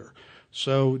warrior.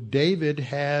 So David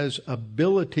has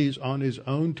abilities on his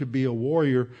own to be a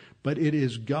warrior, but it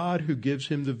is God who gives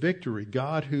him the victory,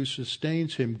 God who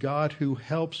sustains him, God who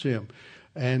helps him.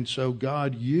 And so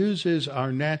God uses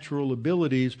our natural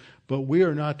abilities, but we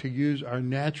are not to use our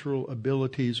natural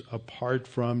abilities apart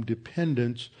from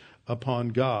dependence upon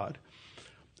God.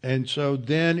 And so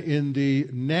then in the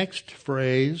next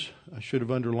phrase, I should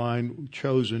have underlined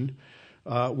chosen,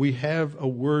 we have a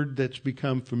word that's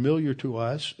become familiar to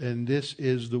us, and this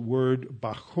is the word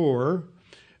bachor.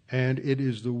 And it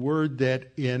is the word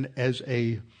that as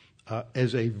a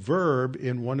verb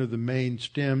in one of the main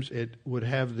stems, it would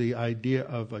have the idea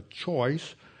of a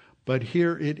choice. But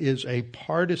here it is a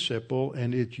participle,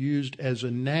 and it's used as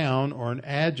a noun or an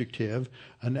adjective,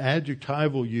 an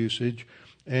adjectival usage.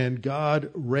 And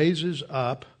God raises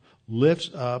up, lifts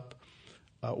up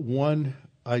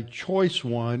a choice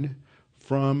one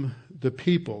from the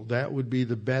people. That would be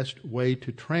the best way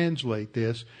to translate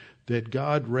this, that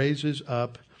God raises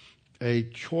up a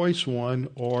choice one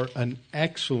or an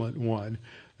excellent one.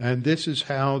 And this is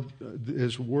how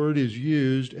this word is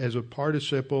used as a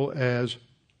participle, as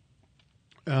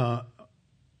in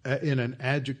an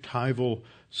adjectival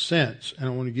sense. And I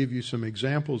want to give you some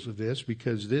examples of this,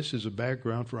 because this is a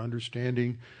background for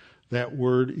understanding that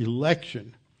word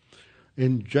election.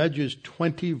 In Judges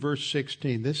 20, verse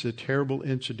 16, this is a terrible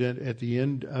incident at the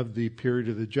end of the period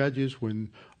of the Judges,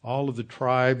 when all of the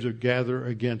tribes are gathered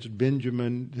against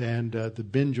Benjamin, and the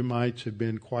Benjamites have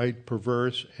been quite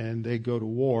perverse, and they go to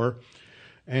war.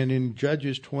 And in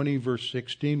Judges 20, verse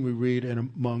 16, we read,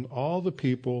 and among all the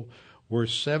people were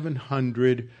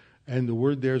 700, and the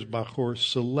word there is bachor,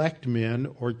 select men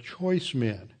or choice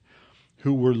men,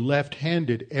 who were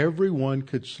left-handed. Everyone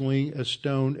could sling a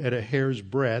stone at a hair's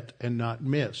breadth and not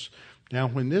miss. Now,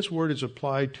 when this word is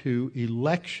applied to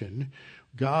election,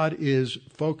 God is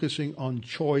focusing on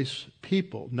choice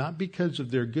people, not because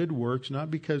of their good works, not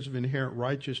because of inherent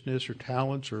righteousness or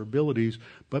talents or abilities,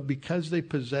 but because they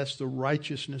possess the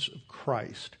righteousness of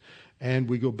Christ. And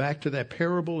we go back to that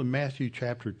parable in Matthew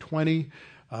chapter 20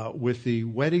 with the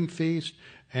wedding feast,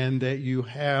 and that you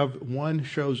have one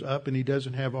shows up and he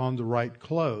doesn't have on the right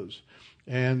clothes.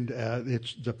 And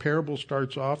the parable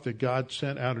starts off that God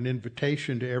sent out an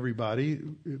invitation to everybody,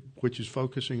 which is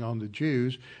focusing on the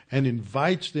Jews, and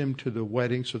invites them to the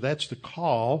wedding. So that's the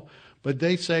call. But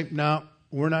they say, no,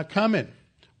 we're not coming.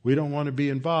 We don't want to be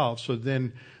involved. So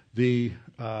then the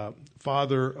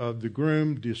father of the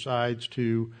groom decides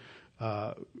to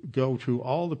go to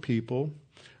all the people,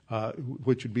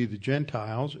 which would be the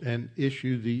Gentiles, and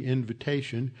issue the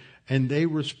invitation, and they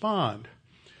respond.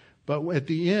 But at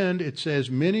the end, it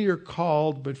says, many are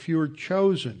called, but few are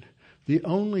chosen. The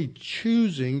only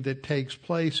choosing that takes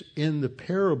place in the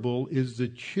parable is the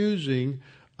choosing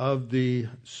of the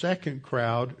second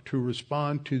crowd to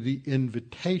respond to the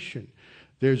invitation.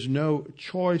 There's no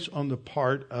choice on the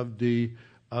part of the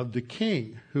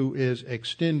king who is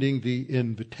extending the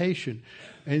invitation.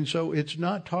 And so it's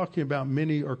not talking about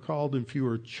many are called and few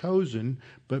are chosen,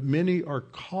 but many are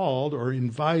called or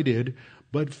invited,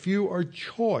 but few are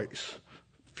choice.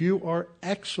 Few are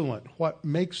excellent. What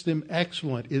makes them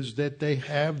excellent is that they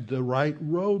have the right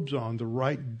robes on, the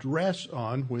right dress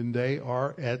on when they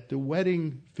are at the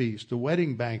wedding feast, the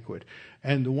wedding banquet.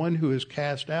 And the one who is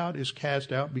cast out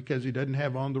because he doesn't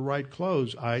have on the right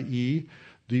clothes, i.e.,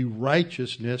 the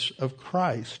righteousness of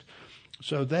Christ.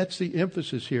 So that's the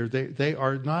emphasis here. They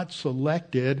are not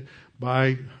selected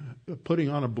by putting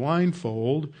on a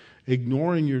blindfold,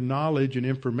 ignoring your knowledge and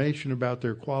information about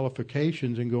their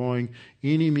qualifications and going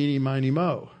eeny, meeny, miny,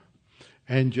 mo,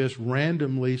 and just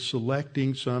randomly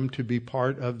selecting some to be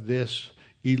part of this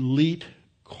elite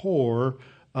core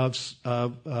of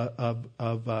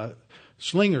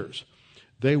slingers.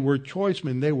 They were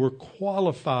choicemen. They were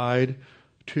qualified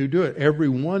to do it. Every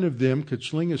one of them could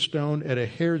sling a stone at a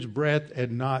hair's breadth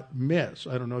and not miss.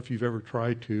 I don't know if you've ever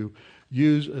tried to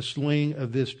use a sling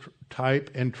of this type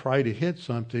and try to hit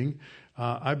something.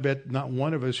 I bet not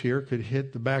one of us here could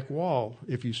hit the back wall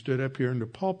if you stood up here in the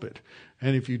pulpit.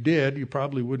 And if you did, you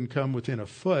probably wouldn't come within a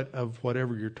foot of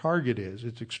whatever your target is.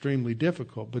 It's extremely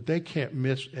difficult, but they can't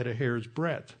miss at a hair's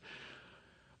breadth.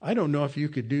 I don't know if you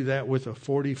could do that with a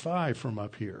 .45 from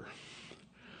up here.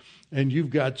 And you've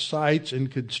got sights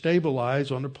and could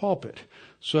stabilize on the pulpit.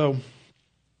 So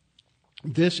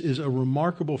this is a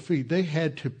remarkable feat. They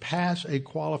had to pass a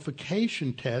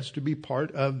qualification test to be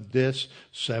part of this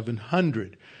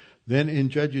 700. Then in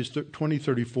Judges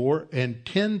 20:34, and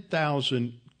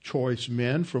 10,000 choice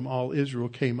men from all Israel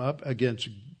came up against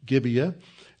Gibeah,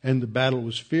 and the battle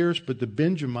was fierce, but the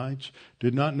Benjamites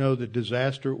did not know that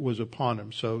disaster was upon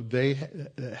them. So they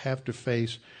have to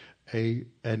face an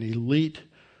elite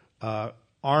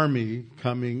army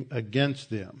coming against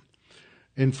them.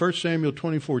 In 1 Samuel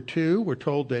 24:2, we're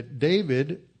told that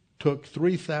David took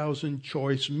 3,000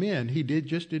 choice men. He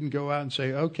didn't go out and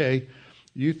say, okay,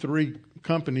 you three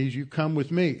companies, you come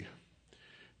with me.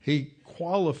 He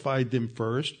qualified them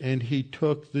first, and he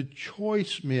took the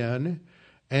choice men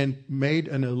and made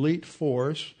an elite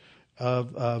force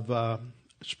of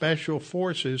special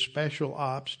forces, special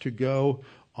ops, to go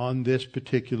on this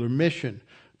particular mission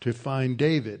to find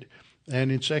David.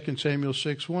 And in 2 Samuel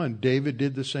 6:1, David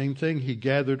did the same thing. He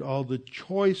gathered all the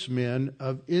choice men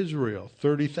of Israel,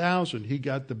 30,000. He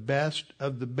got the best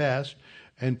of the best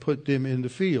and put them in the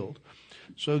field.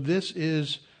 So this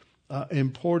is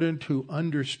important to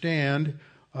understand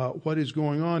what is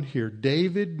going on here.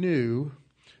 David knew,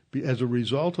 as a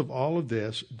result of all of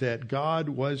this, that God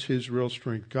was his real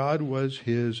strength. God was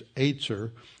his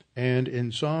Eitzer. And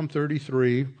in Psalm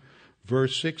 33,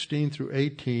 verse 16 through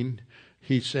 18,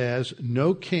 he says,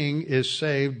 no king is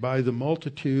saved by the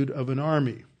multitude of an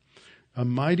army. A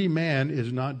mighty man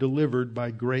is not delivered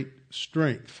by great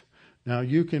strength. Now,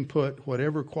 you can put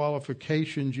whatever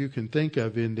qualifications you can think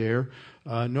of in there.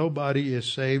 Nobody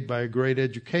is saved by a great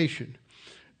education.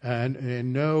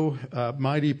 And no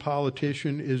mighty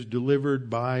politician is delivered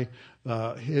by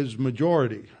his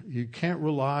majority. You can't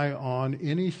rely on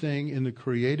anything in the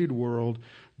created world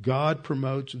God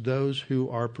promotes those who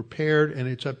are prepared, and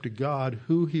it's up to God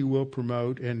who he will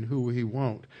promote and who he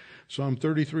won't. Psalm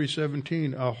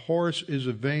 33:17, a horse is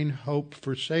a vain hope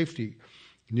for safety.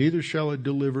 Neither shall it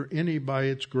deliver any by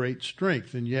its great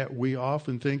strength. And yet we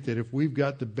often think that if we've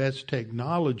got the best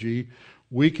technology,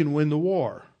 we can win the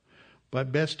war.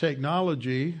 But best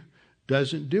technology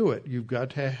doesn't do it. You've got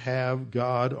to have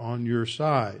God on your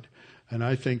side. And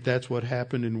I think that's what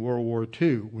happened in World War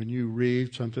II. When you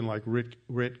read something like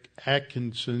Rick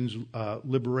Atkinson's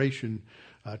Liberation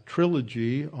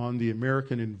trilogy on the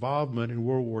American involvement in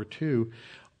World War II,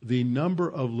 the number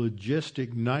of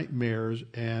logistic nightmares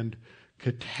and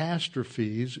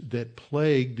catastrophes that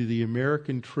plagued the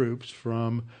American troops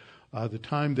from the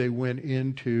time they went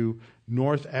into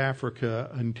North Africa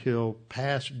until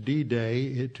past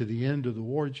D-Day to the end of the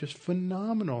war. It's just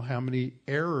phenomenal how many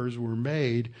errors were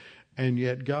made, and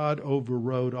yet God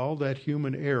overrode all that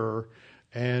human error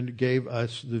and gave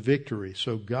us the victory.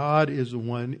 So God is the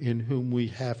one in whom we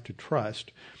have to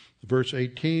trust. Verse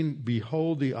 18,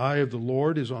 behold, the eye of the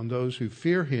Lord is on those who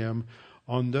fear him,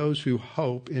 on those who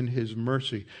hope in his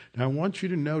mercy. Now I want you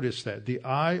to notice that. The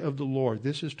eye of the Lord,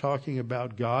 this is talking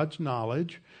about God's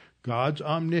knowledge, God's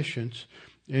omniscience,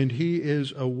 and he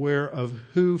is aware of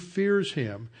who fears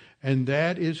him, and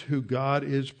that is who God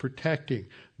is protecting.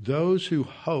 Those who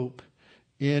hope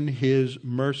in his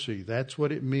mercy. That's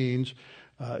what it means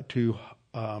to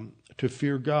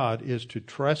fear God, is to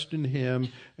trust in him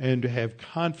and to have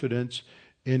confidence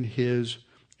in his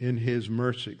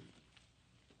mercy.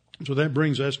 So that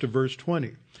brings us to verse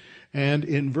 20. And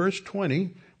in verse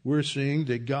 20, we're seeing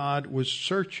that God was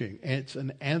searching. It's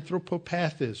an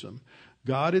anthropopathism.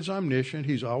 God is omniscient.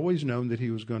 He's always known that he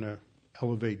was going to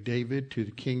elevate David to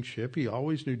the kingship. He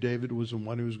always knew David was the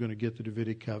one who was going to get the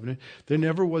Davidic covenant. There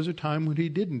never was a time when he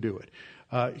didn't do it.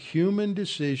 Human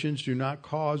decisions do not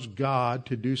cause God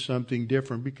to do something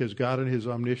different, because God in his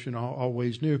omniscience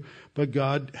always knew. But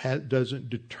God doesn't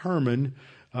determine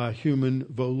human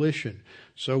volition.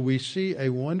 So we see a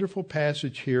wonderful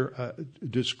passage here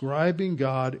describing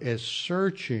God as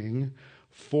searching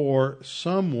for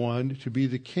someone to be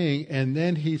the king. And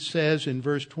then he says in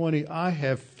verse 20, I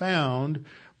have found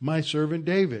my servant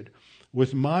David.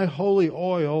 With my holy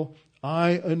oil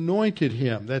I anointed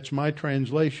him. That's my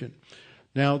translation.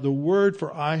 Now the word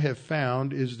for I have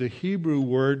found is the Hebrew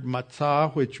word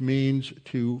matzah, which means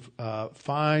to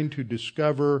find, to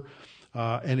discover,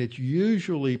 and it's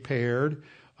usually paired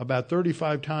about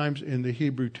 35 times in the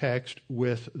Hebrew text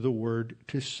with the word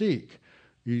to seek.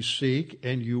 You seek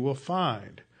and you will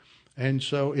find. And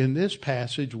so in this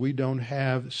passage, we don't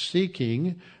have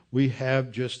seeking. We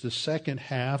have just the second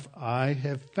half, I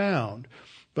have found.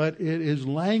 But it is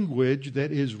language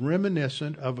that is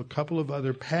reminiscent of a couple of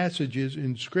other passages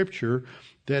in Scripture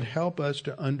that help us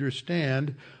to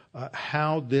understand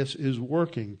how this is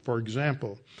working. For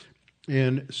example,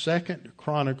 in 2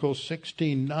 Chronicles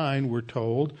 16:9, we're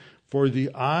told, for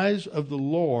the eyes of the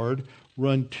Lord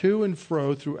run to and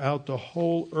fro throughout the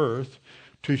whole earth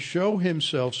to show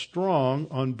himself strong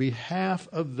on behalf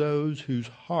of those whose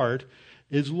heart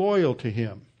is loyal to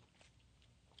him.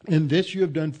 In this you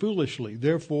have done foolishly.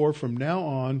 Therefore, from now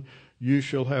on, you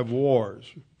shall have wars,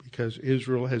 because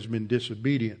Israel has been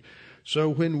disobedient. So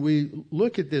when we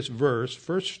look at this verse,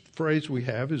 first phrase we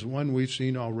have is one we've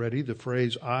seen already. The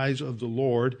phrase eyes of the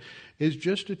Lord is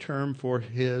just a term for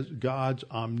God's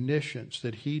omniscience,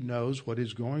 that he knows what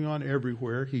is going on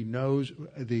everywhere. He knows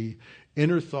the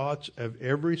inner thoughts of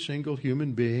every single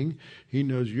human being. He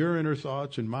knows your inner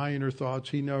thoughts and my inner thoughts.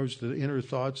 He knows the inner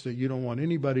thoughts that you don't want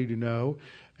anybody to know,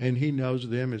 and he knows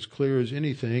them as clear as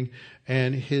anything.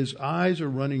 And his eyes are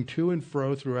running to and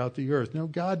fro throughout the earth. Now,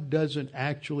 God doesn't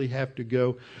actually have to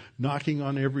go knocking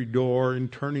on every door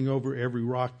and turning over every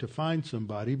rock to find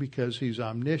somebody, because he's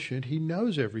omniscient. He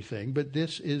knows everything. But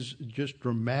this is just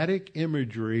dramatic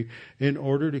imagery in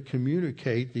order to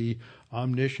communicate the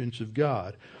omniscience of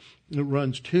God. It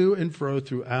runs to and fro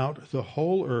throughout the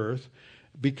whole earth,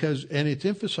 and it's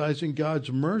emphasizing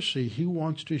God's mercy. He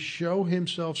wants to show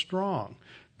himself strong.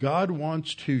 God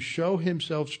wants to show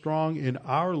himself strong in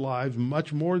our lives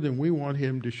much more than we want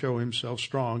him to show himself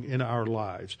strong in our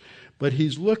lives. But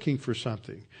he's looking for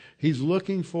something. He's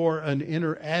looking for an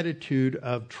inner attitude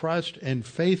of trust and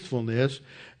faithfulness.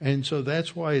 And so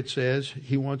that's why it says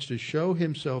he wants to show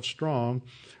himself strong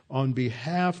on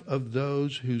behalf of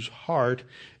those whose heart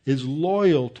is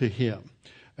loyal to him.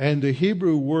 And the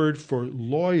Hebrew word for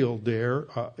loyal there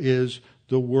is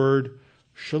the word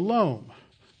shalom.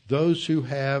 Those who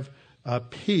have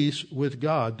peace with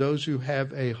God, those who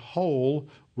have a whole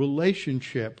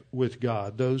relationship with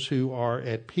God, those who are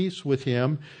at peace with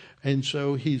him, And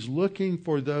so he's looking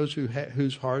for those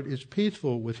whose heart is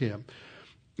peaceful with him.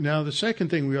 Now, the second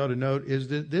thing we ought to note is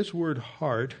that this word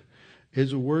heart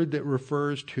is a word that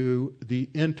refers to the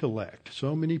intellect.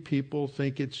 So many people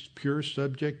think it's pure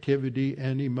subjectivity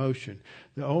and emotion.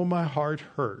 Oh, my heart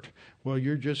hurt. Well,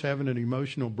 you're just having an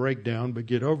emotional breakdown, but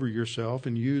get over yourself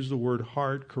and use the word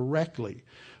heart correctly.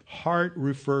 Heart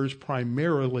refers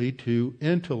primarily to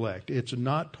intellect. It's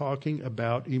not talking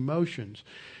about emotions.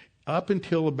 Up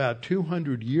until about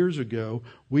 200 years ago,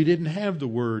 we didn't have the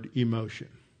word emotion.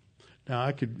 Now,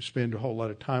 I could spend a whole lot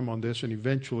of time on this, and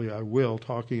eventually I will,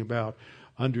 talking about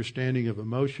understanding of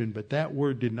emotion, but that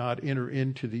word did not enter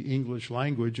into the English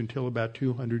language until about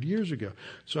 200 years ago.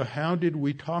 So how did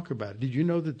we talk about it? Did you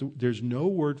know that there's no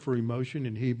word for emotion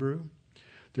in Hebrew?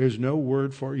 There's no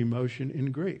word for emotion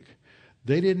in Greek.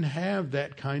 They didn't have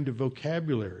that kind of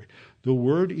vocabulary. The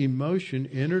word emotion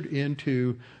entered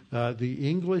into the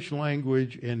English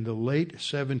language in the late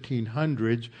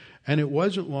 1700s, and it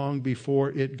wasn't long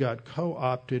before it got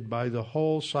co-opted by the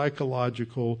whole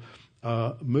psychological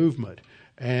movement.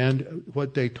 And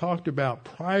what they talked about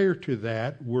prior to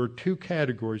that were two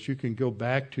categories. You can go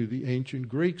back to the ancient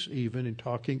Greeks even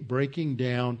and breaking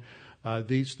down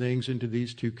these things into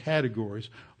these two categories.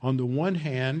 On the one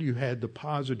hand, you had the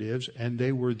positives, and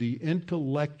they were the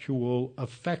intellectual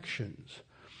affections.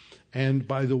 And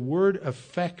by the word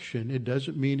affection, it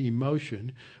doesn't mean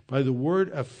emotion. By the word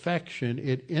affection,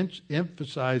 it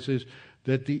emphasizes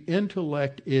that the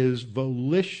intellect is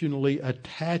volitionally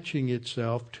attaching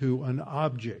itself to an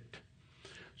object.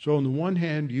 So on the one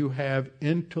hand, you have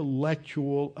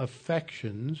intellectual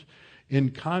affections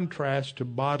in contrast to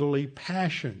bodily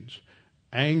passions.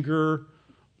 Anger,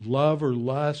 love or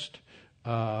lust,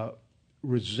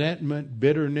 resentment,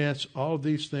 bitterness, all of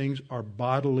these things are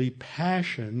bodily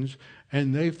passions,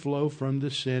 and they flow from the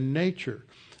sin nature.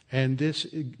 And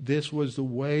this was the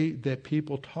way that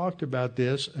people talked about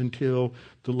this until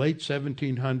the late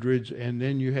 1700s, and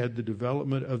then you had the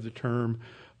development of the term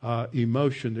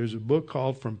emotion. There's a book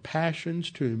called From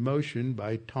Passions to Emotion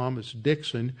by Thomas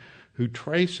Dixon, who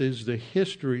traces the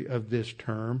history of this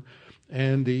term,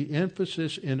 and the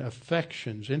emphasis in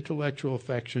affections, intellectual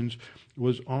affections,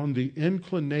 was on the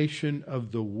inclination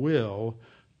of the will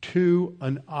to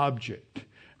an object.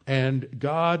 And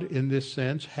God, in this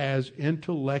sense, has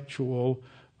intellectual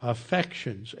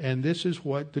affections. And this is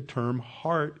what the term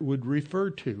heart would refer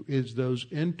to, is those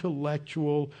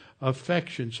intellectual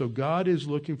affections. So God is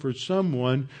looking for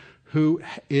someone who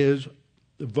is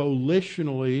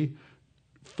volitionally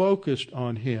focused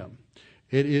on him.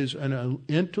 It is an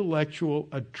intellectual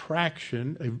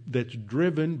attraction that's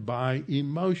driven by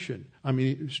emotion.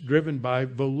 It's driven by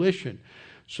volition.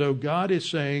 So God is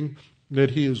saying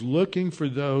that he is looking for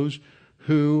those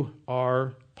who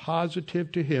are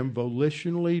positive to him,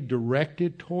 volitionally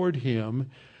directed toward him,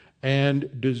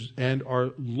 and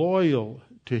are loyal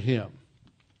to him.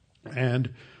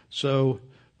 And so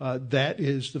that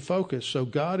is the focus. So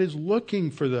God is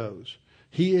looking for those.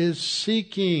 He is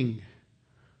seeking,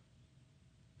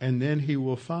 and then he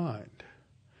will find.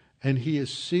 And he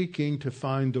is seeking to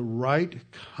find the right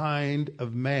kind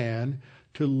of man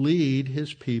to lead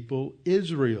his people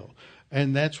Israel.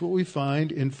 And that's what we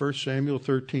find in 1 Samuel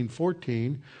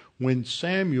 13:14, when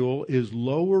Samuel is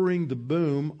lowering the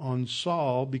boom on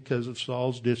Saul because of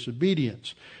Saul's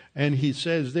disobedience. And he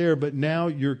says there, but now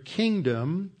your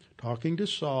kingdom, talking to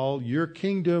Saul, your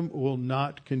kingdom will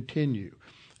not continue.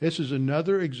 This is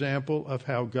another example of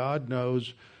how God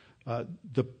knows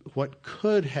what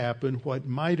could happen, what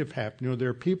might have happened. There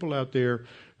are people out there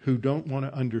who don't want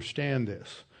to understand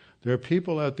this. There are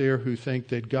people out there who think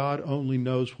that God only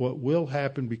knows what will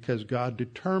happen because God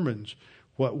determines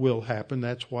what will happen.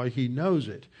 That's why he knows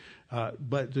it.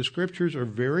 But the scriptures are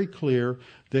very clear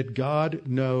that God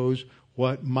knows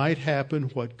what might happen,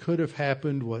 what could have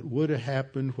happened, what would have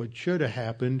happened, what should have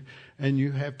happened. And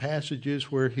you have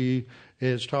passages where he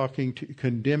is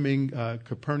condemning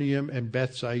Capernaum and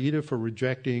Bethsaida for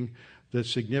rejecting the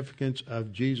significance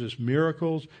of Jesus'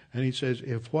 miracles. And he says,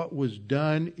 if what was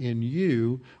done in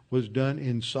you was done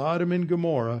in Sodom and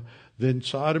Gomorrah, then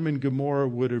Sodom and Gomorrah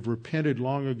would have repented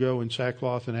long ago in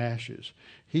sackcloth and ashes.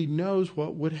 He knows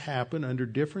what would happen under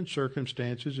different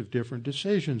circumstances if different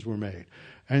decisions were made.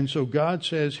 And so God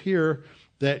says here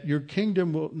that your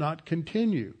kingdom will not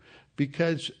continue,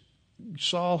 because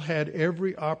Saul had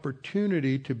every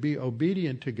opportunity to be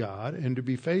obedient to God and to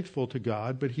be faithful to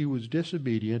God, but he was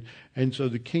disobedient, and so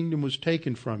the kingdom was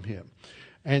taken from him.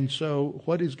 And so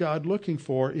what is God looking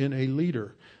for in a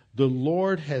leader? The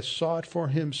Lord has sought for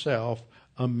himself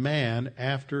a man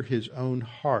after his own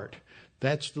heart.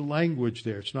 That's the language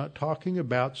there. It's not talking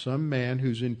about some man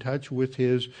who's in touch with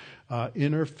his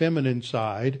inner feminine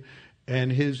side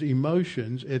and his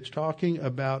emotions. It's talking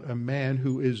about a man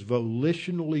who is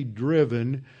volitionally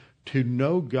driven to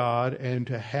know God and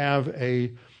to have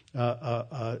a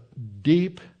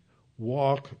deep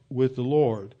walk with the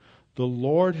Lord. The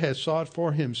Lord has sought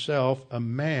for himself a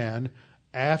man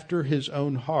after his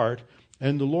own heart,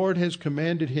 and the Lord has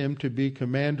commanded him to be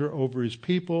commander over his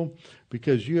people,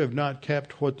 because you have not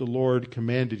kept what the Lord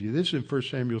commanded you. This is in 1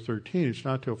 Samuel 13. It's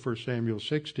not till 1 Samuel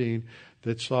 16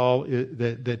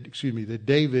 that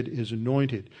David is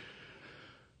anointed.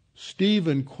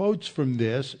 Paul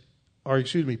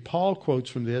quotes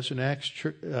from this in Acts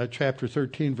chapter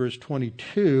 13, verse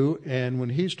 22, and when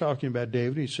he's talking about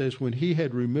David, he says, when he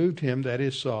had removed him, that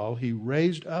is Saul, he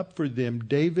raised up for them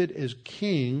David as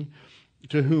king,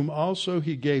 to whom also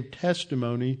he gave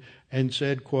testimony and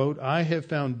said, quote, I have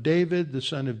found David, the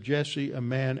son of Jesse, a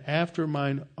man after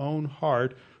mine own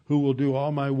heart, who will do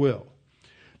all my will.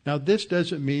 Now, this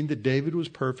doesn't mean that David was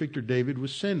perfect or David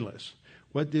was sinless.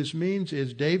 What this means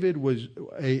is David was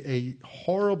a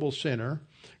horrible sinner,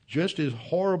 just as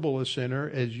horrible a sinner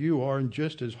as you are, and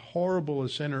just as horrible a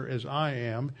sinner as I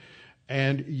am.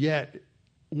 And yet,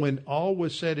 when all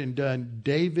was said and done,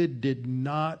 David did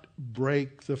not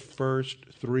break the first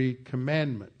 3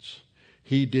 commandments.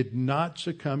 He did not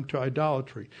succumb to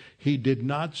idolatry. He did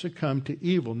not succumb to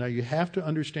evil. Now, you have to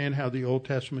understand how the Old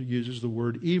Testament uses the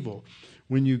word evil.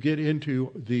 When you get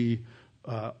into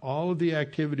all of the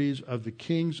activities of the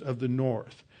kings of the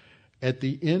north, at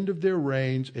the end of their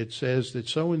reigns, it says that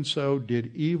so-and-so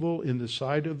did evil in the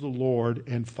sight of the Lord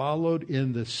and followed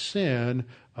in the sin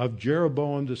of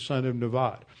Jeroboam the son of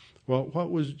Nebat. Well,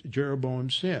 what was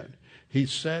Jeroboam's sin? He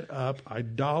set up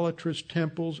idolatrous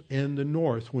temples in the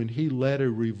north when he led a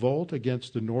revolt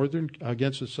against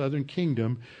the southern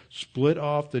kingdom, split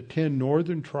off the 10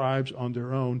 northern tribes on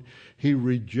their own. He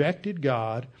rejected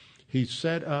God. He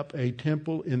set up a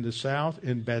temple in the south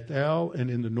in Bethel and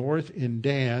in the north in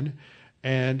Dan,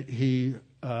 and he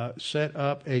set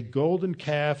up a golden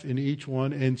calf in each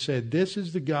one and said, this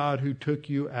is the God who took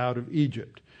you out of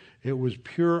Egypt. It was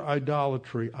pure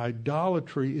idolatry.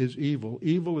 Idolatry is evil.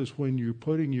 Evil is when you're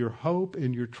putting your hope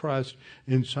and your trust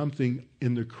in something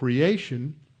in the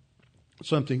creation,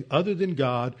 something other than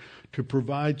God, to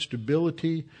provide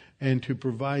stability and to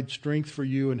provide strength for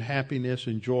you and happiness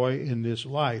and joy in this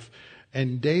life.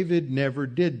 And David never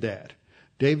did that.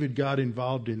 David got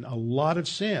involved in a lot of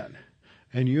sin.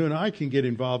 And you and I can get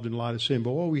involved in a lot of sin.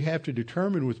 But what we have to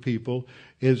determine with people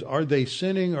is, are they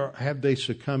sinning or have they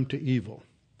succumbed to evil?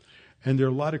 And there are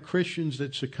a lot of Christians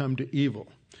that succumb to evil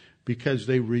because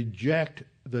they reject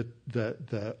the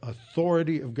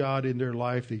authority of God in their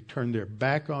life. They turn their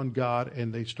back on God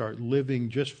and they start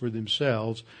living just for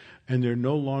themselves, and they're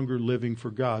no longer living for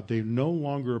God. They're no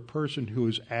longer a person who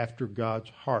is after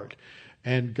God's heart.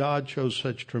 And God shows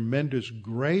such tremendous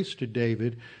grace to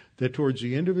David that towards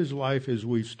the end of his life, as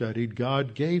we've studied,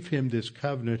 God gave him this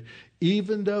covenant,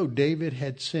 even though David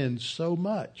had sinned so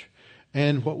much.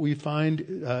 And what we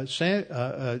find Saul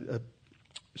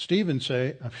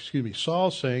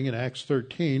saying in Acts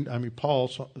 13,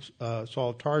 Saul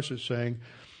of Tarsus saying,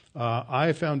 I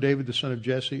have found David the son of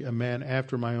Jesse, a man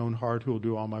after my own heart, who will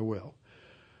do all my will.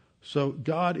 So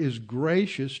God is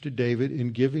gracious to David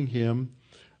in giving him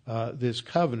this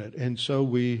covenant. And so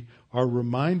we are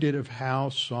reminded of how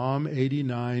Psalm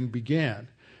 89 began.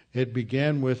 It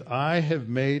began with, I have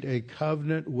made a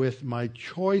covenant with my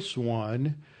choice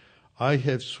one. I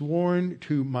have sworn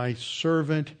to my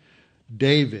servant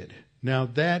David. Now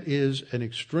that is an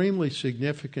extremely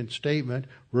significant statement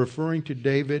referring to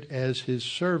David as his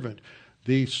servant.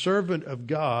 The servant of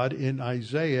God in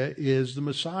Isaiah is the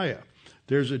Messiah.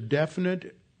 There's a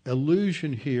definite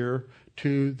allusion here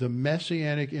to the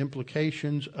messianic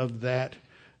implications of that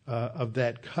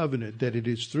covenant, that it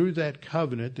is through that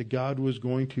covenant that God was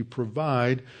going to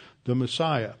provide the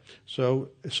Messiah. So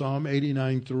Psalm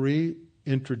 89:3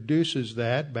 introduces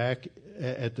that back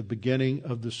at the beginning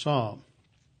of the psalm.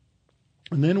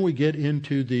 And then we get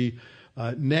into the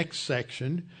next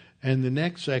section, and the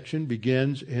next section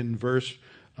begins in verse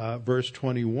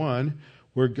 21,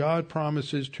 where God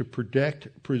promises to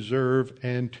protect, preserve,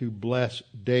 and to bless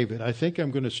David. I think I'm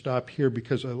going to stop here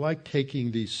because I like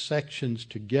taking these sections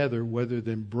together rather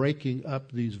than breaking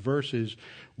up these verses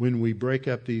when we break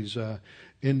up these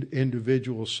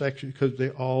individual sections, because they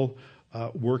all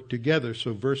work together.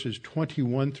 So verses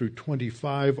 21 through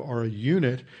 25 are a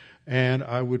unit, and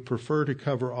I would prefer to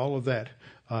cover all of that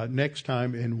next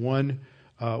time in one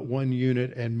one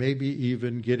unit and maybe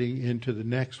even getting into the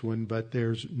next one, but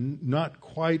there's not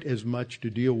quite as much to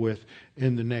deal with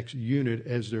in the next unit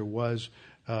as there was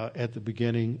at the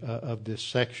beginning of this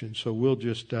section. So we'll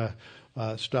just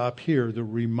stop here. The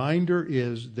reminder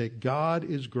is that God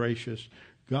is gracious.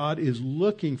 God is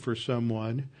looking for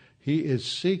someone. He is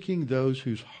seeking those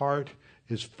whose heart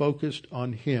is focused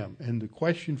on Him. And the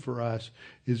question for us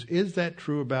is that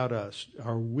true about us?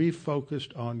 Are we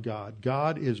focused on God?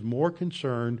 God is more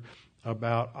concerned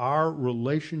about our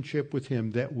relationship with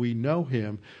Him, that we know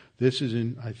Him. This is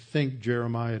in, I think,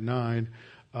 Jeremiah 9.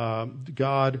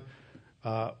 God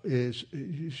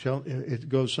it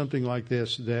goes something like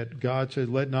this, that God says,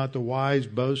 let not the wise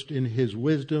boast in his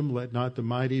wisdom, let not the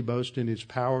mighty boast in his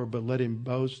power, but let him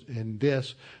boast in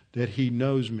this, that he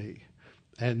knows me.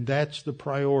 And that's the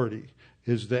priority,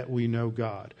 is that we know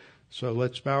God. So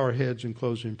let's bow our heads and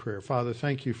close in prayer. Father,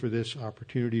 thank you for this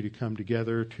opportunity to come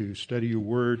together, to study your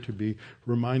word, to be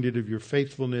reminded of your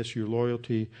faithfulness, your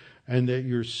loyalty, and that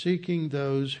you're seeking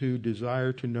those who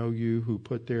desire to know you, who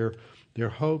put their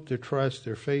hope, their trust,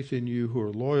 their faith in you, who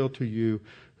are loyal to you,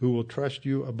 who will trust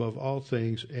you above all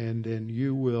things, and then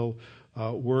you will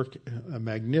work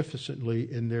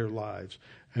magnificently in their lives.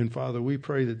 And Father, we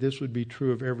pray that this would be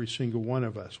true of every single one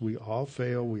of us. We all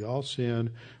fail, we all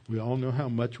sin, we all know how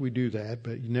much we do that,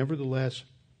 but nevertheless,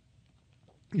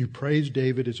 you praise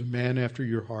David as a man after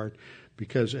your heart,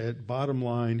 because at bottom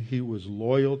line, he was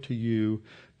loyal to you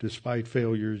despite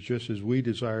failures, just as we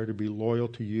desire to be loyal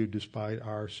to you despite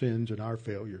our sins and our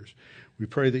failures. We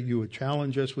pray that you would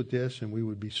challenge us with this and we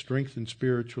would be strengthened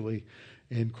spiritually.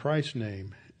 In Christ's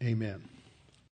name, amen.